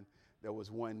Philemon, there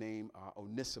was one named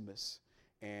Onesimus,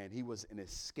 and he was an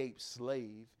escaped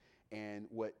slave. And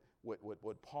what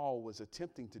Paul was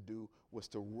attempting to do was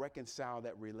to reconcile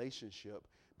that relationship,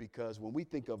 because when we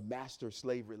think of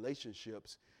master-slave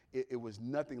relationships, it was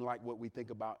nothing like what we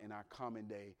think about in our common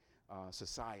day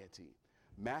society.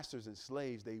 Masters and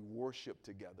slaves, they worship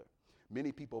together.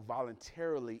 Many people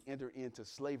voluntarily enter into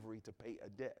slavery to pay a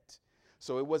debt.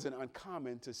 So it wasn't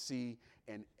uncommon to see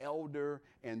an elder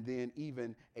and then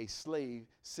even a slave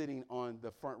sitting on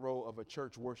the front row of a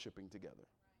church worshiping together.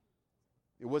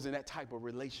 It wasn't that type of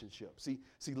relationship. See,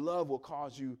 love will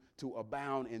cause you to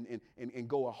abound and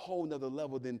go a whole nother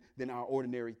level than our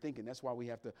ordinary thinking. That's why we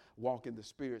have to walk in the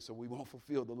Spirit, so we won't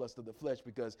fulfill the lust of the flesh,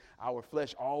 because our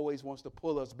flesh always wants to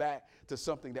pull us back to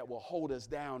something that will hold us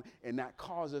down and not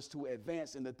cause us to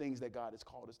advance in the things that God has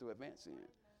called us to advance in.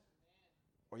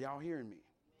 Are y'all hearing me?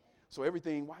 So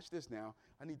everything, watch this now.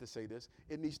 I need to say this.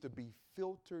 It needs to be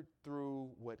filtered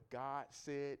through what God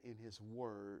said in his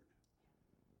word.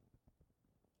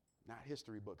 Not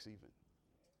history books even.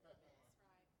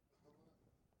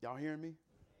 Y'all hearing me?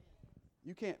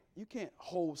 You can't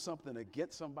hold something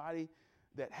against somebody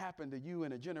that happened to you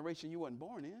in a generation you wasn't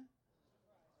born in.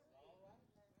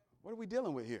 What are we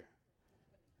dealing with here?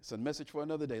 It's a message for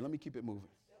another day. Let me keep it moving.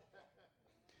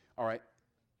 All right.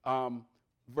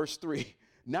 Verse 3.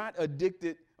 Not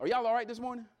addicted. Are y'all all right this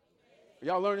morning? Are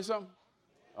y'all learning something?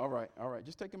 All right.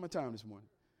 Just taking my time this morning.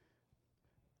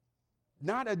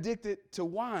 Not addicted to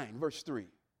wine, verse 3.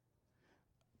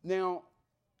 Now,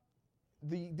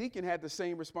 the deacon had the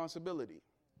same responsibility.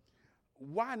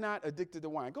 Why not addicted to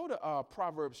wine? Go to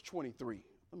Proverbs 23.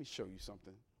 Let me show you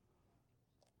something.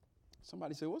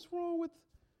 Somebody said, what's wrong with,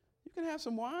 you can have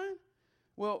some wine?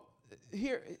 Well,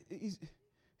 here,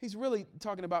 he's really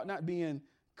talking about not being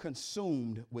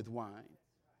consumed with wine.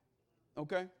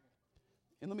 Okay?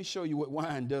 And let me show you what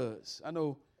wine does. I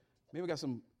know maybe we got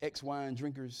some ex-wine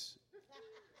drinkers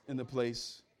in the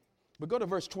place. But go to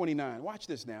verse 29. Watch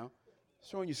this now.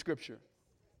 Showing you scripture.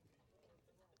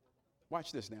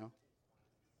 Watch this now.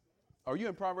 Are you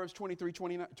in Proverbs 23,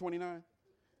 29?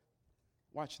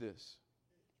 Watch this.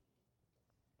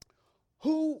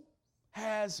 Who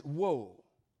has woe?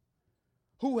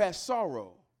 Who has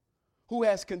sorrow? Who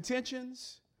has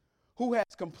contentions? Who has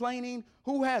complaining?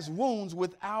 Who has wounds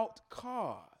without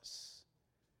cause?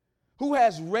 Who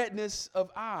has redness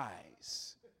of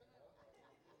eyes?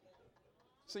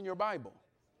 It's in your Bible.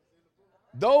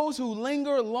 Those who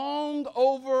linger long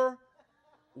over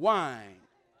wine.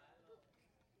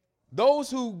 Those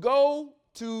who go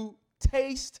to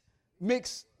taste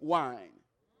mixed wine.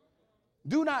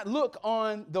 Do not look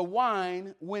on the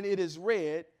wine when it is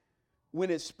red, when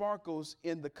it sparkles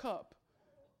in the cup,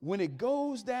 when it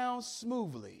goes down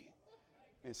smoothly.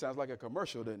 It sounds like a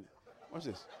commercial, doesn't it? Watch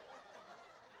this.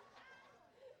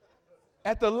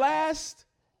 At the last,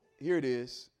 here it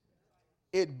is,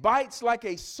 it bites like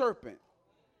a serpent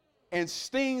and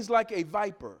stings like a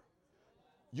viper.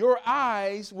 Your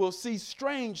eyes will see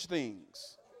strange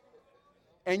things,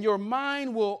 and your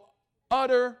mind will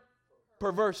utter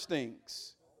perverse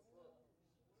things.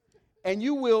 And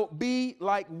you will be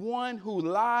like one who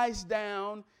lies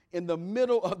down in the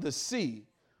middle of the sea,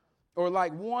 or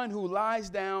like one who lies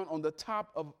down on the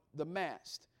top of the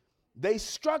mast. They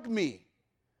struck me,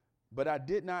 but I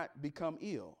did not become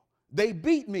ill. They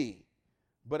beat me,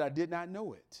 but I did not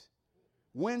know it.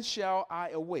 When shall I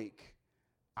awake?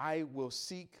 I will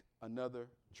seek another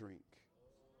drink.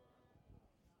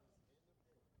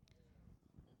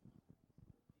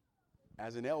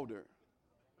 As an elder,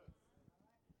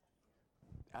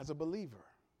 as a believer,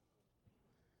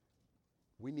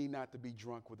 we need not to be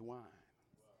drunk with wine.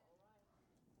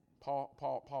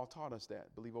 Paul taught us that.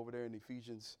 I believe over there in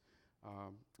Ephesians, I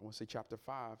want to say chapter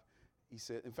 5, he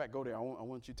said, in fact, go there. I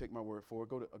want you to take my word for it.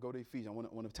 Go to Ephesians. I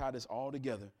want to tie this all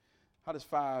together. How does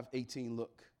 5:18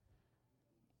 look?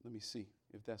 Let me see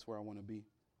if that's where I want to be.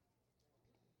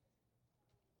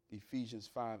 Ephesians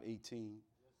 5:18.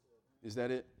 Is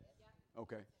that it?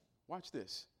 Okay. Watch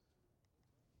this.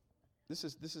 This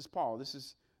is Paul. This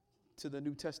is to the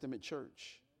New Testament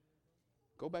church.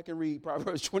 Go back and read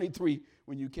Proverbs 23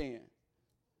 when you can.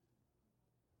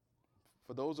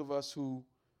 For those of us who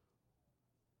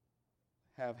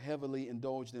have heavily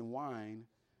indulged in wine,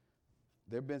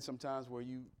 there have been some times where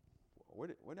where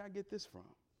did I get this from?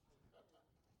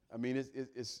 I mean,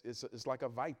 it's like a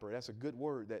viper. That's a good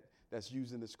word that's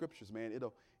used in the scriptures, man.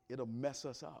 It'll mess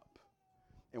us up.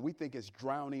 And we think it's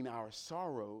drowning our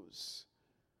sorrows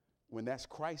when that's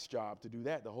Christ's job to do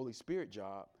that, the Holy Spirit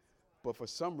job. But for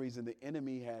some reason, the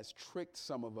enemy has tricked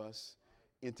some of us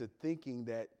into thinking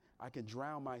that I can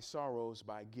drown my sorrows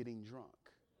by getting drunk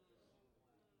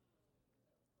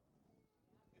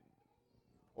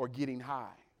or getting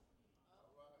high.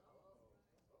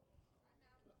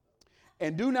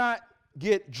 And do not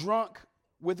get drunk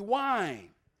with wine,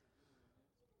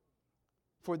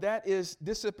 for that is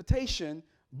dissipation,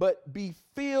 but be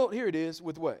filled, here it is,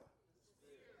 with what?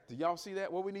 Do y'all see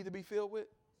that? What we need to be filled with?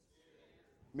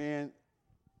 Man,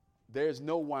 there's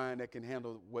no wine that can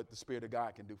handle what the Spirit of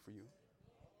God can do for you.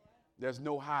 There's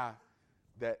no high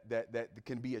that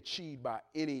can be achieved by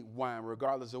any wine,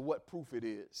 regardless of what proof it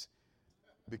is,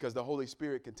 because the Holy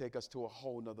Spirit can take us to a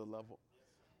whole nother level.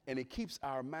 And it keeps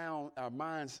our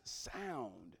minds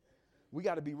sound. We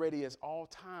got to be ready at all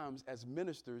times as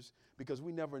ministers, because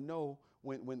we never know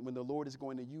when the Lord is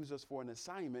going to use us for an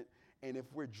assignment. And if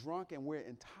we're drunk and we're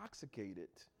intoxicated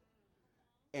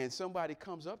and somebody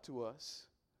comes up to us,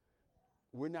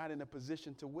 we're not in a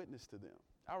position to witness to them.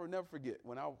 I will never forget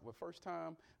the first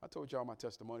time, I told y'all my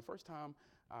testimony, first time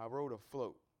I rode a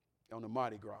float on the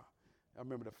Mardi Gras. I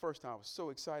remember the first time I was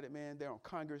so excited, man, there on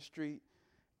Congress Street,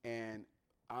 and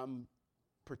I'm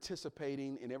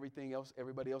participating in everything else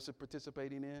everybody else is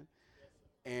participating in.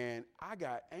 And I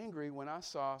got angry when I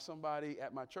saw somebody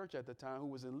at my church at the time who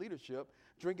was in leadership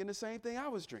drinking the same thing I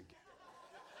was drinking.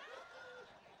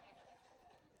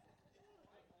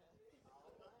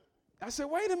 I said,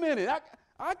 wait a minute,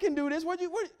 I can do this. What?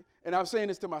 And I was saying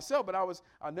this to myself, but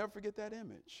I'll never forget that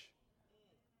image.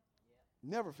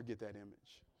 Never forget that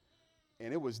image.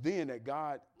 And it was then that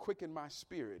God quickened my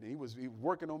spirit. And he was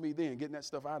working on me then, getting that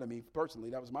stuff out of me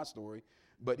personally. That was my story.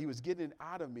 But he was getting it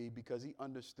out of me because he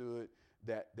understood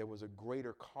that there was a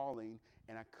greater calling,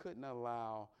 and I couldn't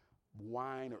allow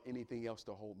wine or anything else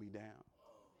to hold me down.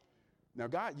 Now,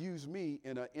 God used me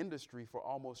in an industry for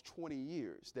almost 20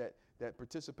 years that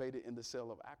participated in the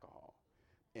sale of alcohol.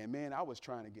 And man, I was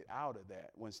trying to get out of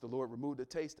that. Once the Lord removed the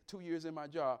taste, 2 years in my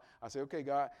job, I said, okay,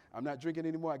 God, I'm not drinking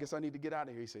anymore. I guess I need to get out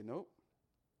of here. He said, nope.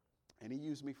 And he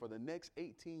used me for the next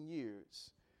 18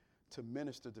 years to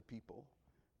minister to people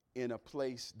in a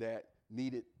place that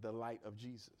needed the light of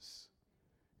Jesus.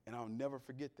 And I'll never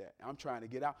forget that. I'm trying to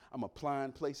get out. I'm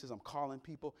applying places. I'm calling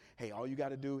people. Hey, all you got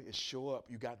to do is show up.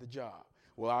 You got the job.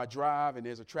 Well, I drive and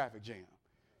there's a traffic jam.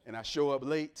 And I show up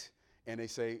late and they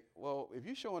say, well, if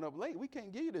you're showing up late, we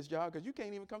can't give you this job because you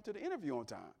can't even come to the interview on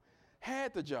time.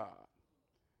 Had the job.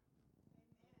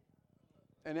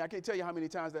 And I can't tell you how many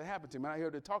times that happened to me. I'm not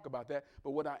here to talk about that.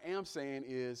 But what I am saying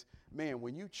is, man,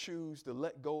 when you choose to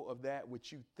let go of that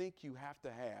which you think you have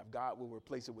to have, God will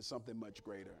replace it with something much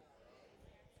greater.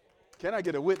 Can I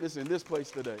get a witness in this place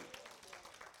today?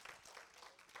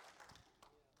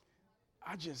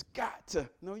 I just got to.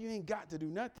 No, you ain't got to do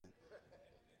nothing.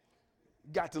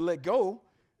 Got to let go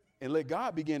and let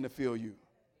God begin to fill you.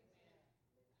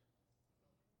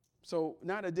 So,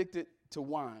 not addicted to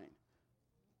wine.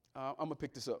 I'm going to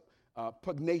pick this up.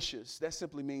 Pugnacious, that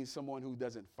simply means someone who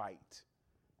doesn't fight.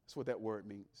 That's what that word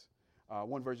means.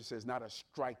 One version says not a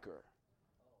striker.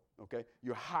 Okay?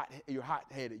 You're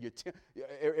hot-headed.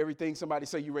 Everything somebody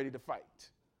say you're ready to fight.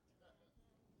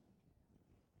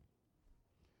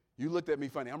 You looked at me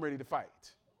funny. I'm ready to fight.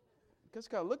 Because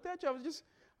I looked at you. I was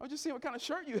just seeing what kind of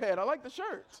shirt you had. I like the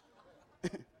shirt.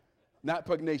 Not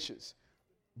pugnacious,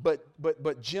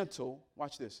 but gentle.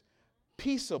 Watch this.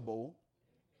 Peaceable.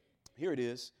 Here it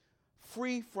is.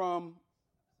 Free from,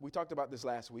 we talked about this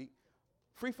last week.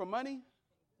 Free from money.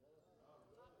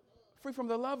 Free from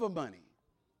the love of money.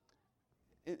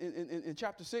 In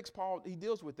chapter 6, Paul, he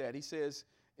deals with that. He says,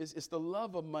 it's the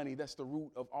love of money that's the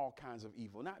root of all kinds of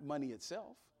evil, not money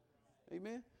itself.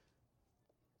 Amen.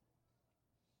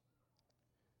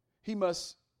 He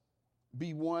must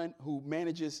be one who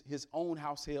manages his own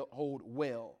household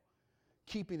well,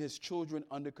 keeping his children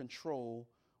under control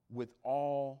with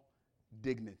all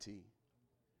dignity.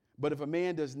 But if a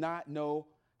man does not know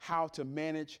how to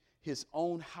manage his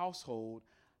own household,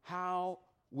 how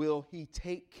will he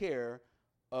take care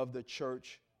of the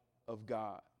church of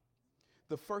God?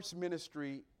 The first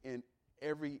ministry in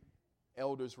every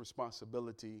elder's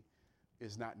responsibility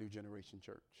is not New Generation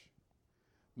Church.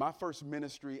 My first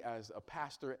ministry as a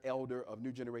pastor, elder of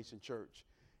New Generation Church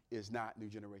is not New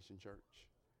Generation Church.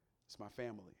 It's my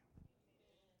family.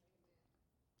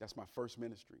 That's my first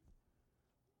ministry.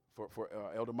 For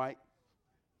Elder Mike,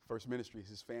 first ministry is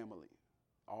his family.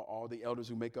 All the elders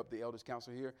who make up the elders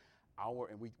council here,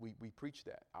 and we preach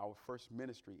that. Our first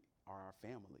ministry are our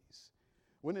families.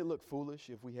 Wouldn't it look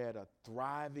foolish if we had a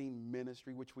thriving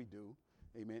ministry, which we do,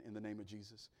 amen, in the name of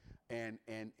Jesus, and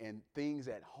things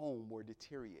at home were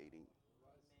deteriorating?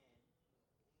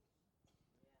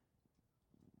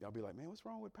 Y'all be like, man, what's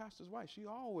wrong with Pastor's wife? She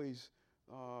always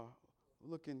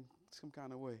looking some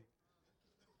kind of way.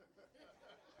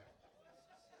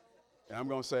 And I'm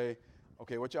going to say,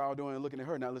 okay, what y'all doing looking at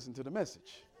her, not listening to the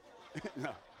message?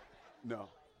 No.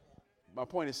 My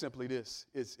point is simply this.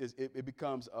 It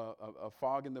becomes a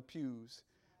fog in the pews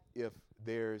if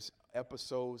there's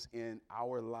episodes in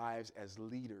our lives as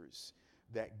leaders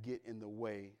that get in the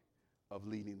way of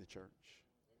leading the church.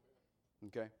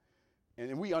 Okay?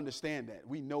 And we understand that.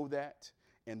 We know that.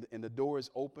 And the door is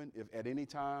open. If at any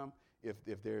time,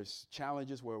 if there's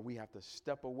challenges where we have to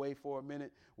step away for a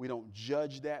minute, we don't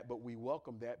judge that, but we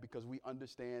welcome that because we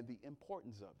understand the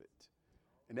importance of it.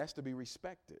 And that's to be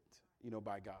respected,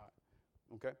 by God.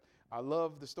 Okay? I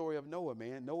love the story of Noah,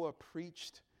 man. Noah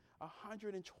preached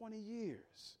 120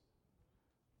 years.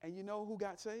 And you know who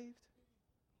got saved?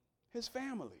 His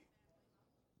family.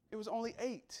 It was only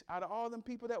 8 out of all them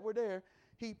people that were there.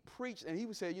 He preached, and he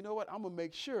would say, you know what? I'm going to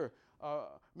make sure,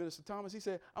 Minister Thomas, he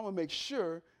said, I'm going to make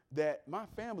sure that my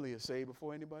family is saved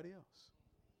before anybody else.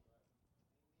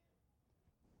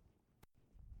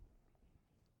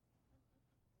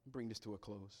 Bring this to a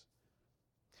close.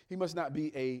 He must not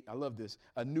be I love this,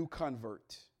 a new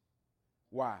convert.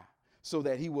 Why? So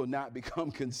that he will not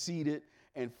become conceited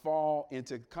and fall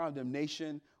into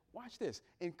condemnation. Watch this,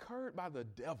 incurred by the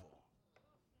devil.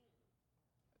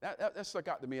 That stuck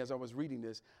out to me as I was reading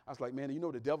this. I was like, man,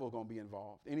 the devil is going to be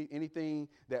involved. Anything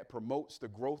that promotes the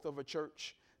growth of a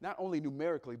church, not only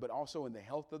numerically, but also in the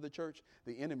health of the church,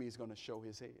 the enemy is going to show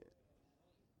his head.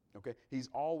 Okay? He's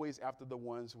always after the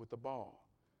ones with the ball.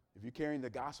 If you're carrying the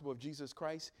gospel of Jesus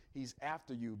Christ, he's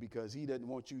after you because he doesn't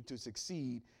want you to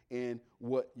succeed in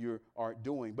what you are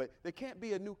doing. But there can't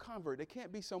be a new convert. There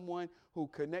can't be someone who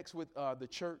connects with the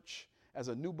church as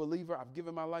a new believer. I've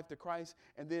given my life to Christ,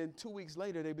 and then 2 weeks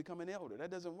later they become an elder.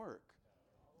 That doesn't work.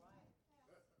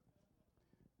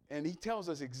 And he tells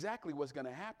us exactly what's going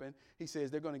to happen. He says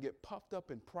they're going to get puffed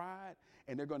up in pride,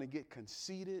 and they're going to get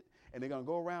conceited, and they're going to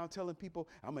go around telling people,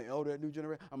 I'm an elder at New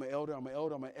Generation. I'm an elder, I'm an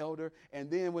elder, I'm an elder. And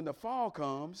then when the fall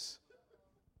comes,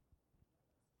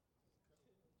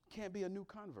 can't be a new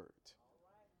convert.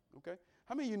 Okay?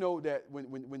 How many of you know that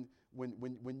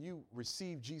when you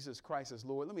receive Jesus Christ as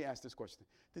Lord, let me ask this question.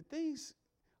 Did things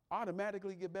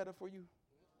automatically get better for you?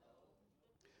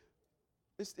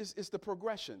 It's the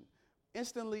progression.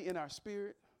 Instantly in our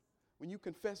spirit, when you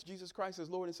confess Jesus Christ as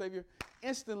Lord and Savior,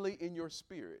 instantly in your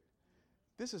spirit.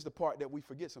 This is the part that we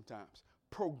forget sometimes.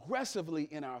 Progressively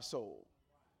in our soul.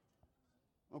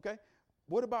 Okay?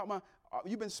 What about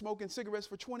you've been smoking cigarettes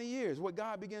for 20 years. What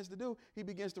God begins to do, he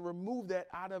begins to remove that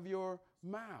out of your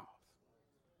mouth.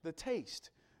 The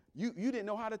taste. You didn't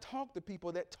know how to talk to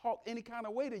people that talk any kind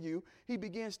of way to you. He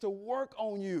begins to work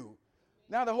on you.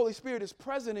 Now the Holy Spirit is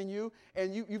present in you,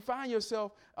 and you find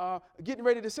yourself getting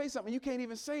ready to say something. You can't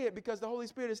even say it because the Holy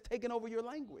Spirit has taken over your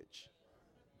language.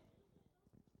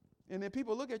 And then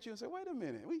people look at you and say, wait a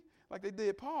minute. Like they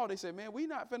did Paul, they said, man, we're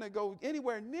not finna go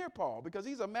anywhere near Paul because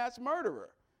he's a mass murderer.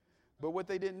 But what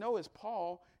they didn't know is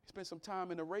Paul spent some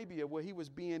time in Arabia where he was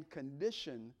being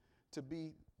conditioned to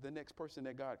be the next person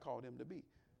that God called him to be.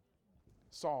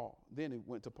 Saul, then it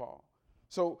went to Paul.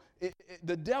 So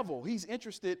the devil, he's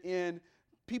interested in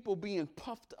people being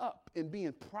puffed up and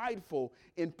being prideful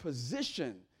in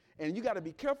position. And you got to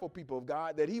be careful, people of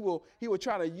God, that he will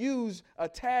try to use a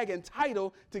tag and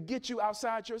title to get you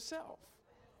outside yourself.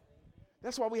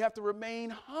 That's why we have to remain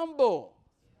humble.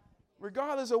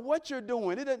 Regardless of what you're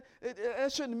doing,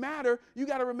 it shouldn't matter. You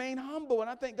got to remain humble. And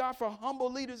I thank God for humble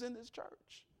leaders in this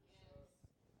church.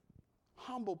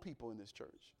 Humble people in this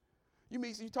church.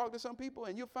 You talk to some people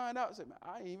and you'll find out, say,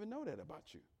 I didn't even know that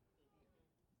about you.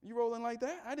 You rolling like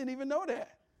that? I didn't even know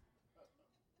that.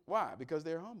 Why? Because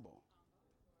they're humble.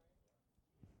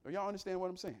 Y'all understand what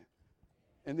I'm saying?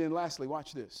 And then lastly,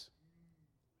 watch this.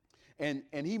 And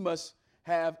he must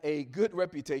have a good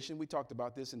reputation. We talked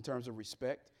about this in terms of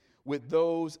respect with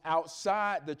those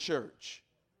outside the church.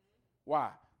 Why?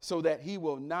 So that he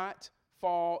will not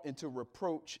fall into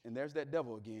reproach, and there's that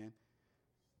devil again,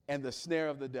 and the snare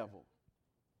of the devil.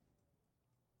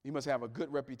 He must have a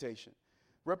good reputation.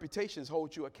 Reputations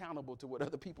hold you accountable to what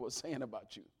other people are saying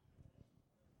about you.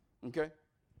 Okay?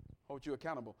 Hold you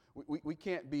accountable. We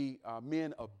can't be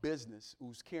men of business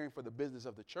who's caring for the business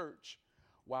of the church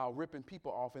while ripping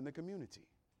people off in the community.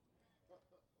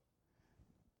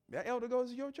 That elder goes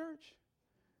to your church?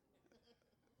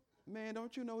 Man,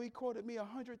 don't you know he quoted me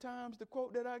 100 times the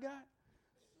quote that I got?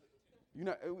 You're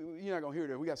not going to hear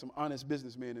that. We got some honest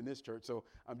businessmen in this church, so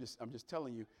I'm just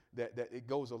telling you that it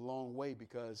goes a long way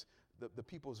because the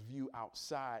people's view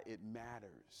outside, it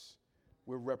matters.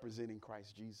 We're representing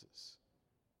Christ Jesus.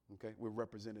 Okay? We're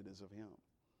representatives of him.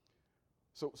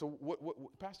 So what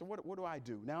Pastor, what do I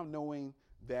do? Now knowing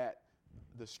that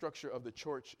the structure of the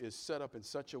church is set up in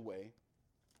such a way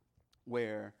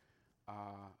where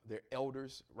their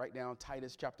elders, write down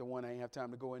Titus chapter 1. I ain't have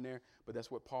time to go in there, but that's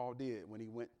what Paul did when he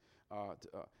went.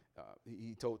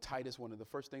 He told Titus, one of the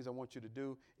first things I want you to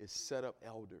do is set up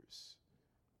elders.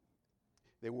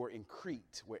 They were in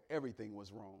Crete where everything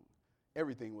was wrong.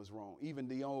 Everything was wrong. Even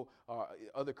the old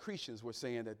other Christians were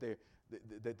saying that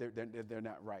they're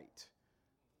not right.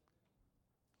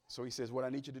 So he says, what I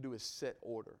need you to do is set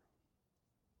order.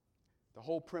 The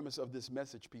whole premise of this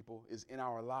message, people, is in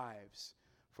our lives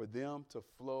for them to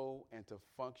flow and to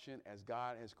function as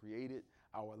God has created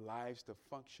our lives to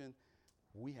function.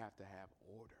 We have to have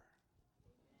order.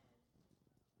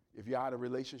 If you're out of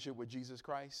relationship with Jesus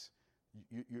Christ,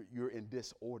 you're in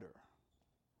disorder.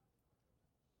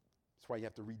 That's why you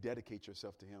have to rededicate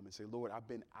yourself to him and say, Lord, I've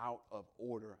been out of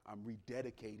order. I'm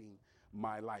rededicating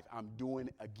my life. I'm doing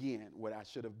again what I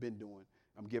should have been doing.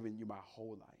 I'm giving you my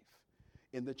whole life.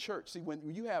 In the church, see, when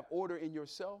you have order in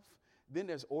yourself, then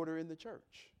there's order in the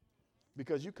church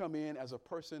because you come in as a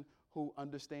person who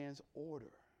understands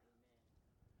order.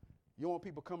 You don't want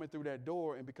people coming through that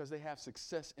door and because they have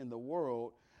success in the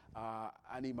world,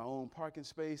 I need my own parking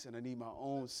space and I need my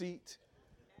own seat.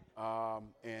 Okay,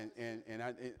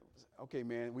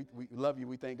 man, we love you.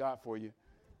 We thank God for you.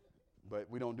 But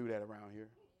we don't do that around here.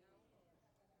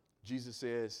 Jesus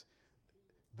says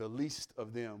the least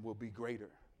of them will be greater.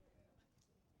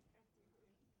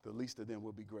 The least of them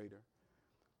will be greater.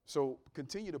 So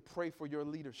continue to pray for your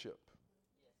leadership.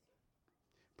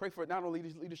 Pray for not only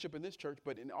leadership in this church,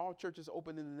 but in all churches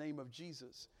open in the name of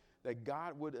Jesus, that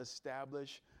God would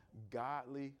establish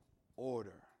godly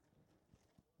order.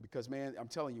 Because, man, I'm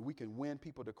telling you, we can win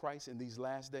people to Christ in these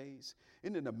last days.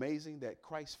 Isn't it amazing that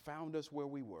Christ found us where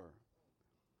we were?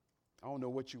 I don't know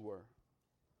what you were.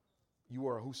 You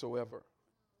were a whosoever,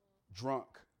 drunk,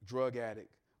 drug addict,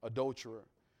 adulterer,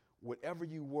 whatever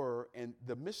you were. And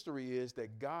the mystery is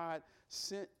that God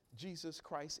sent Jesus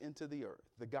Christ into the earth,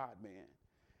 the God-man,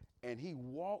 and he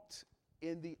walked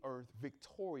in the earth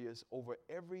victorious over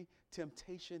every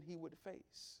temptation he would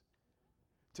face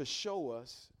to show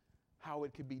us how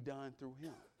it could be done through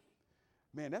him.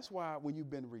 Man, that's why when you've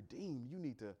been redeemed, we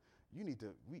need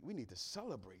to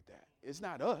celebrate that. It's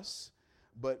not us,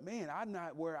 but man, I'm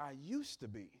not where I used to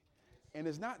be. And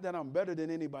it's not that I'm better than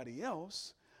anybody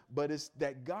else, but it's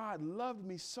that God loved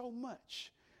me so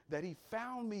much that he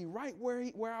found me right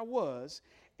where I was,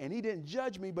 and he didn't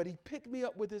judge me, but he picked me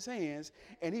up with his hands,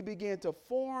 and he began to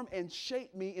form and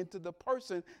shape me into the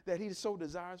person that he so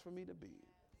desires for me to be.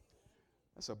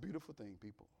 That's a beautiful thing,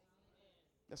 people.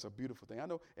 That's a beautiful thing. I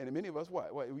know, and many of us,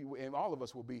 and all of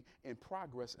us will be in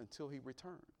progress until he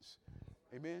returns.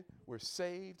 Amen? We're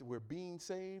saved, we're being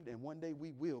saved, and one day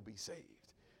we will be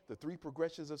saved. The 3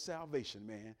 progressions of salvation,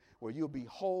 man, where you'll be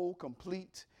whole,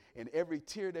 complete, and every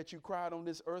tear that you cried on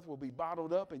this earth will be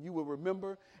bottled up, and you will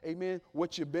remember, amen,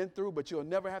 what you've been through, but you'll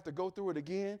never have to go through it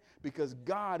again because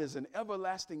God is an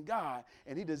everlasting God,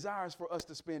 and he desires for us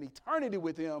to spend eternity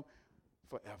with him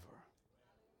forever.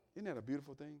 Isn't that a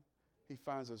beautiful thing? He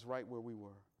finds us right where we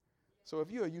were. So if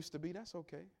you're a used to be, that's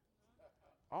okay.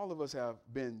 All of us have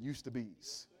been used to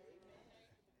be's.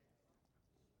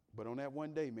 But on that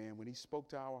one day, man, when he spoke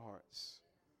to our hearts,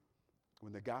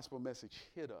 when the gospel message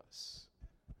hit us,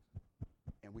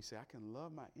 and we say, I can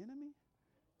love my enemy?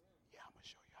 Yeah, I'm going to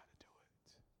show you how to do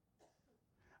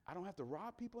it. I don't have to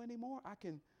rob people anymore. I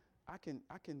can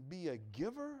be a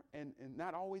giver and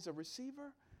not always a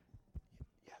receiver.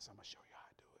 Yes, I'm going to show you how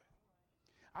to do it.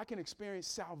 I can experience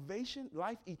salvation,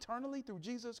 life eternally through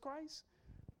Jesus Christ.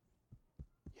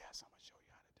 Yes, I'm going to show you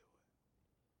how to do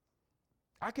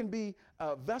it. I can be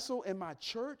a vessel in my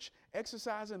church,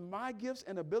 exercising my gifts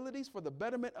and abilities for the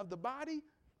betterment of the body.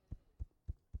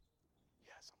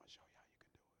 Yes, I'm going to show you how you can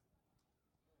do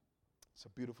it. It's a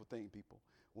beautiful thing, people.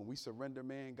 When we surrender,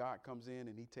 man, God comes in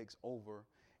and he takes over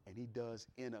and he does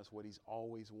in us what he's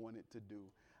always wanted to do.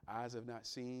 Eyes have not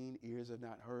seen, ears have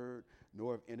not heard,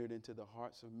 nor have entered into the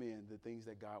hearts of men the things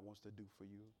that God wants to do for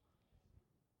you.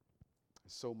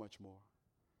 So much more.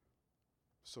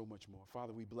 So much more.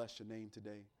 Father, we bless your name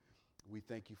today. We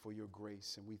thank you for your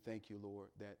grace, and we thank you, Lord,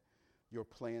 that your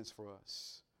plans for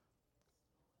us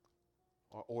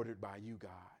are ordered by you,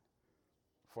 God.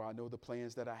 For I know the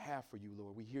plans that I have for you,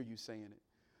 Lord. We hear you saying it.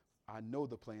 I know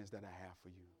the plans that I have for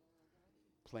you.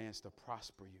 Plans to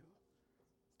prosper you,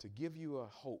 to give you a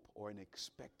hope or an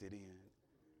expected end.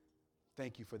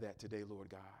 Thank you for that today, Lord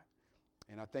God.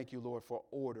 And I thank you, Lord, for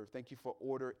order. Thank you for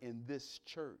order in this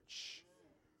church.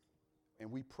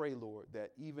 And we pray, Lord,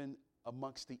 that even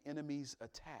amongst the enemy's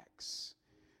attacks,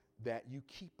 that you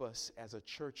keep us as a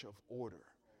church of order.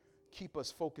 Keep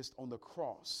us focused on the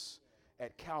cross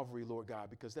at Calvary, Lord God,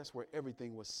 because that's where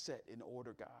everything was set in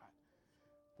order, God.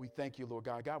 We thank you, Lord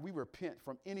God. God, we repent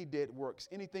from any dead works,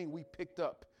 anything we picked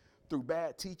up through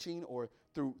bad teaching or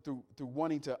through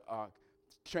wanting to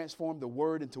transform the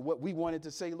word into what we wanted to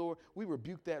say, Lord. We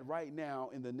rebuke that right now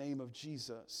in the name of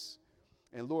Jesus.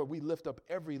 And Lord, we lift up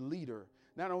every leader,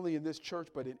 not only in this church,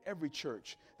 but in every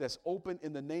church that's open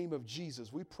in the name of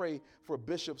Jesus. We pray for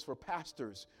bishops, for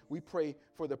pastors. We pray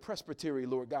for the presbytery,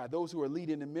 Lord God, those who are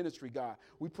leading in ministry, God.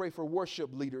 We pray for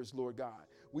worship leaders, Lord God.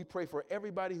 We pray for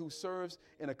everybody who serves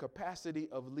in a capacity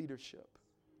of leadership.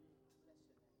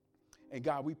 And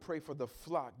God, we pray for the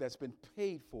flock that's been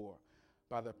paid for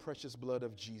by the precious blood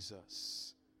of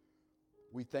Jesus.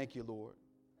 We thank you, Lord.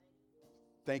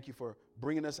 Thank you for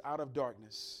bringing us out of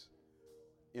darkness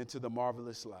into the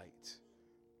marvelous light.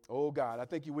 Oh, God, I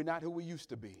thank you we're not who we used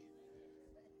to be.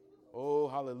 Oh,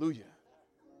 hallelujah.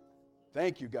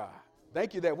 Thank you, God.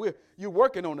 Thank you that you're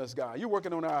working on us, God. You're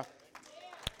working on our,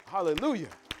 hallelujah.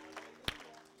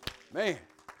 Man,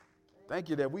 thank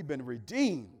you that we've been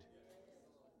redeemed.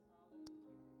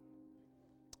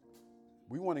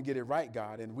 We want to get it right,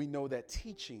 God, and we know that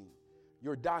teaching,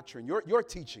 your doctrine, your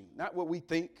teaching, not what we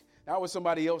think, not what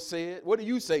somebody else said. What do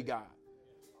you say, God?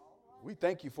 We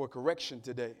thank you for correction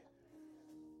today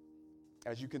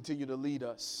as you continue to lead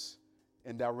us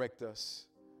and direct us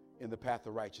in the path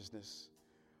of righteousness.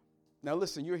 Now,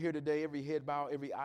 listen, you're here today, every head bowed, every eye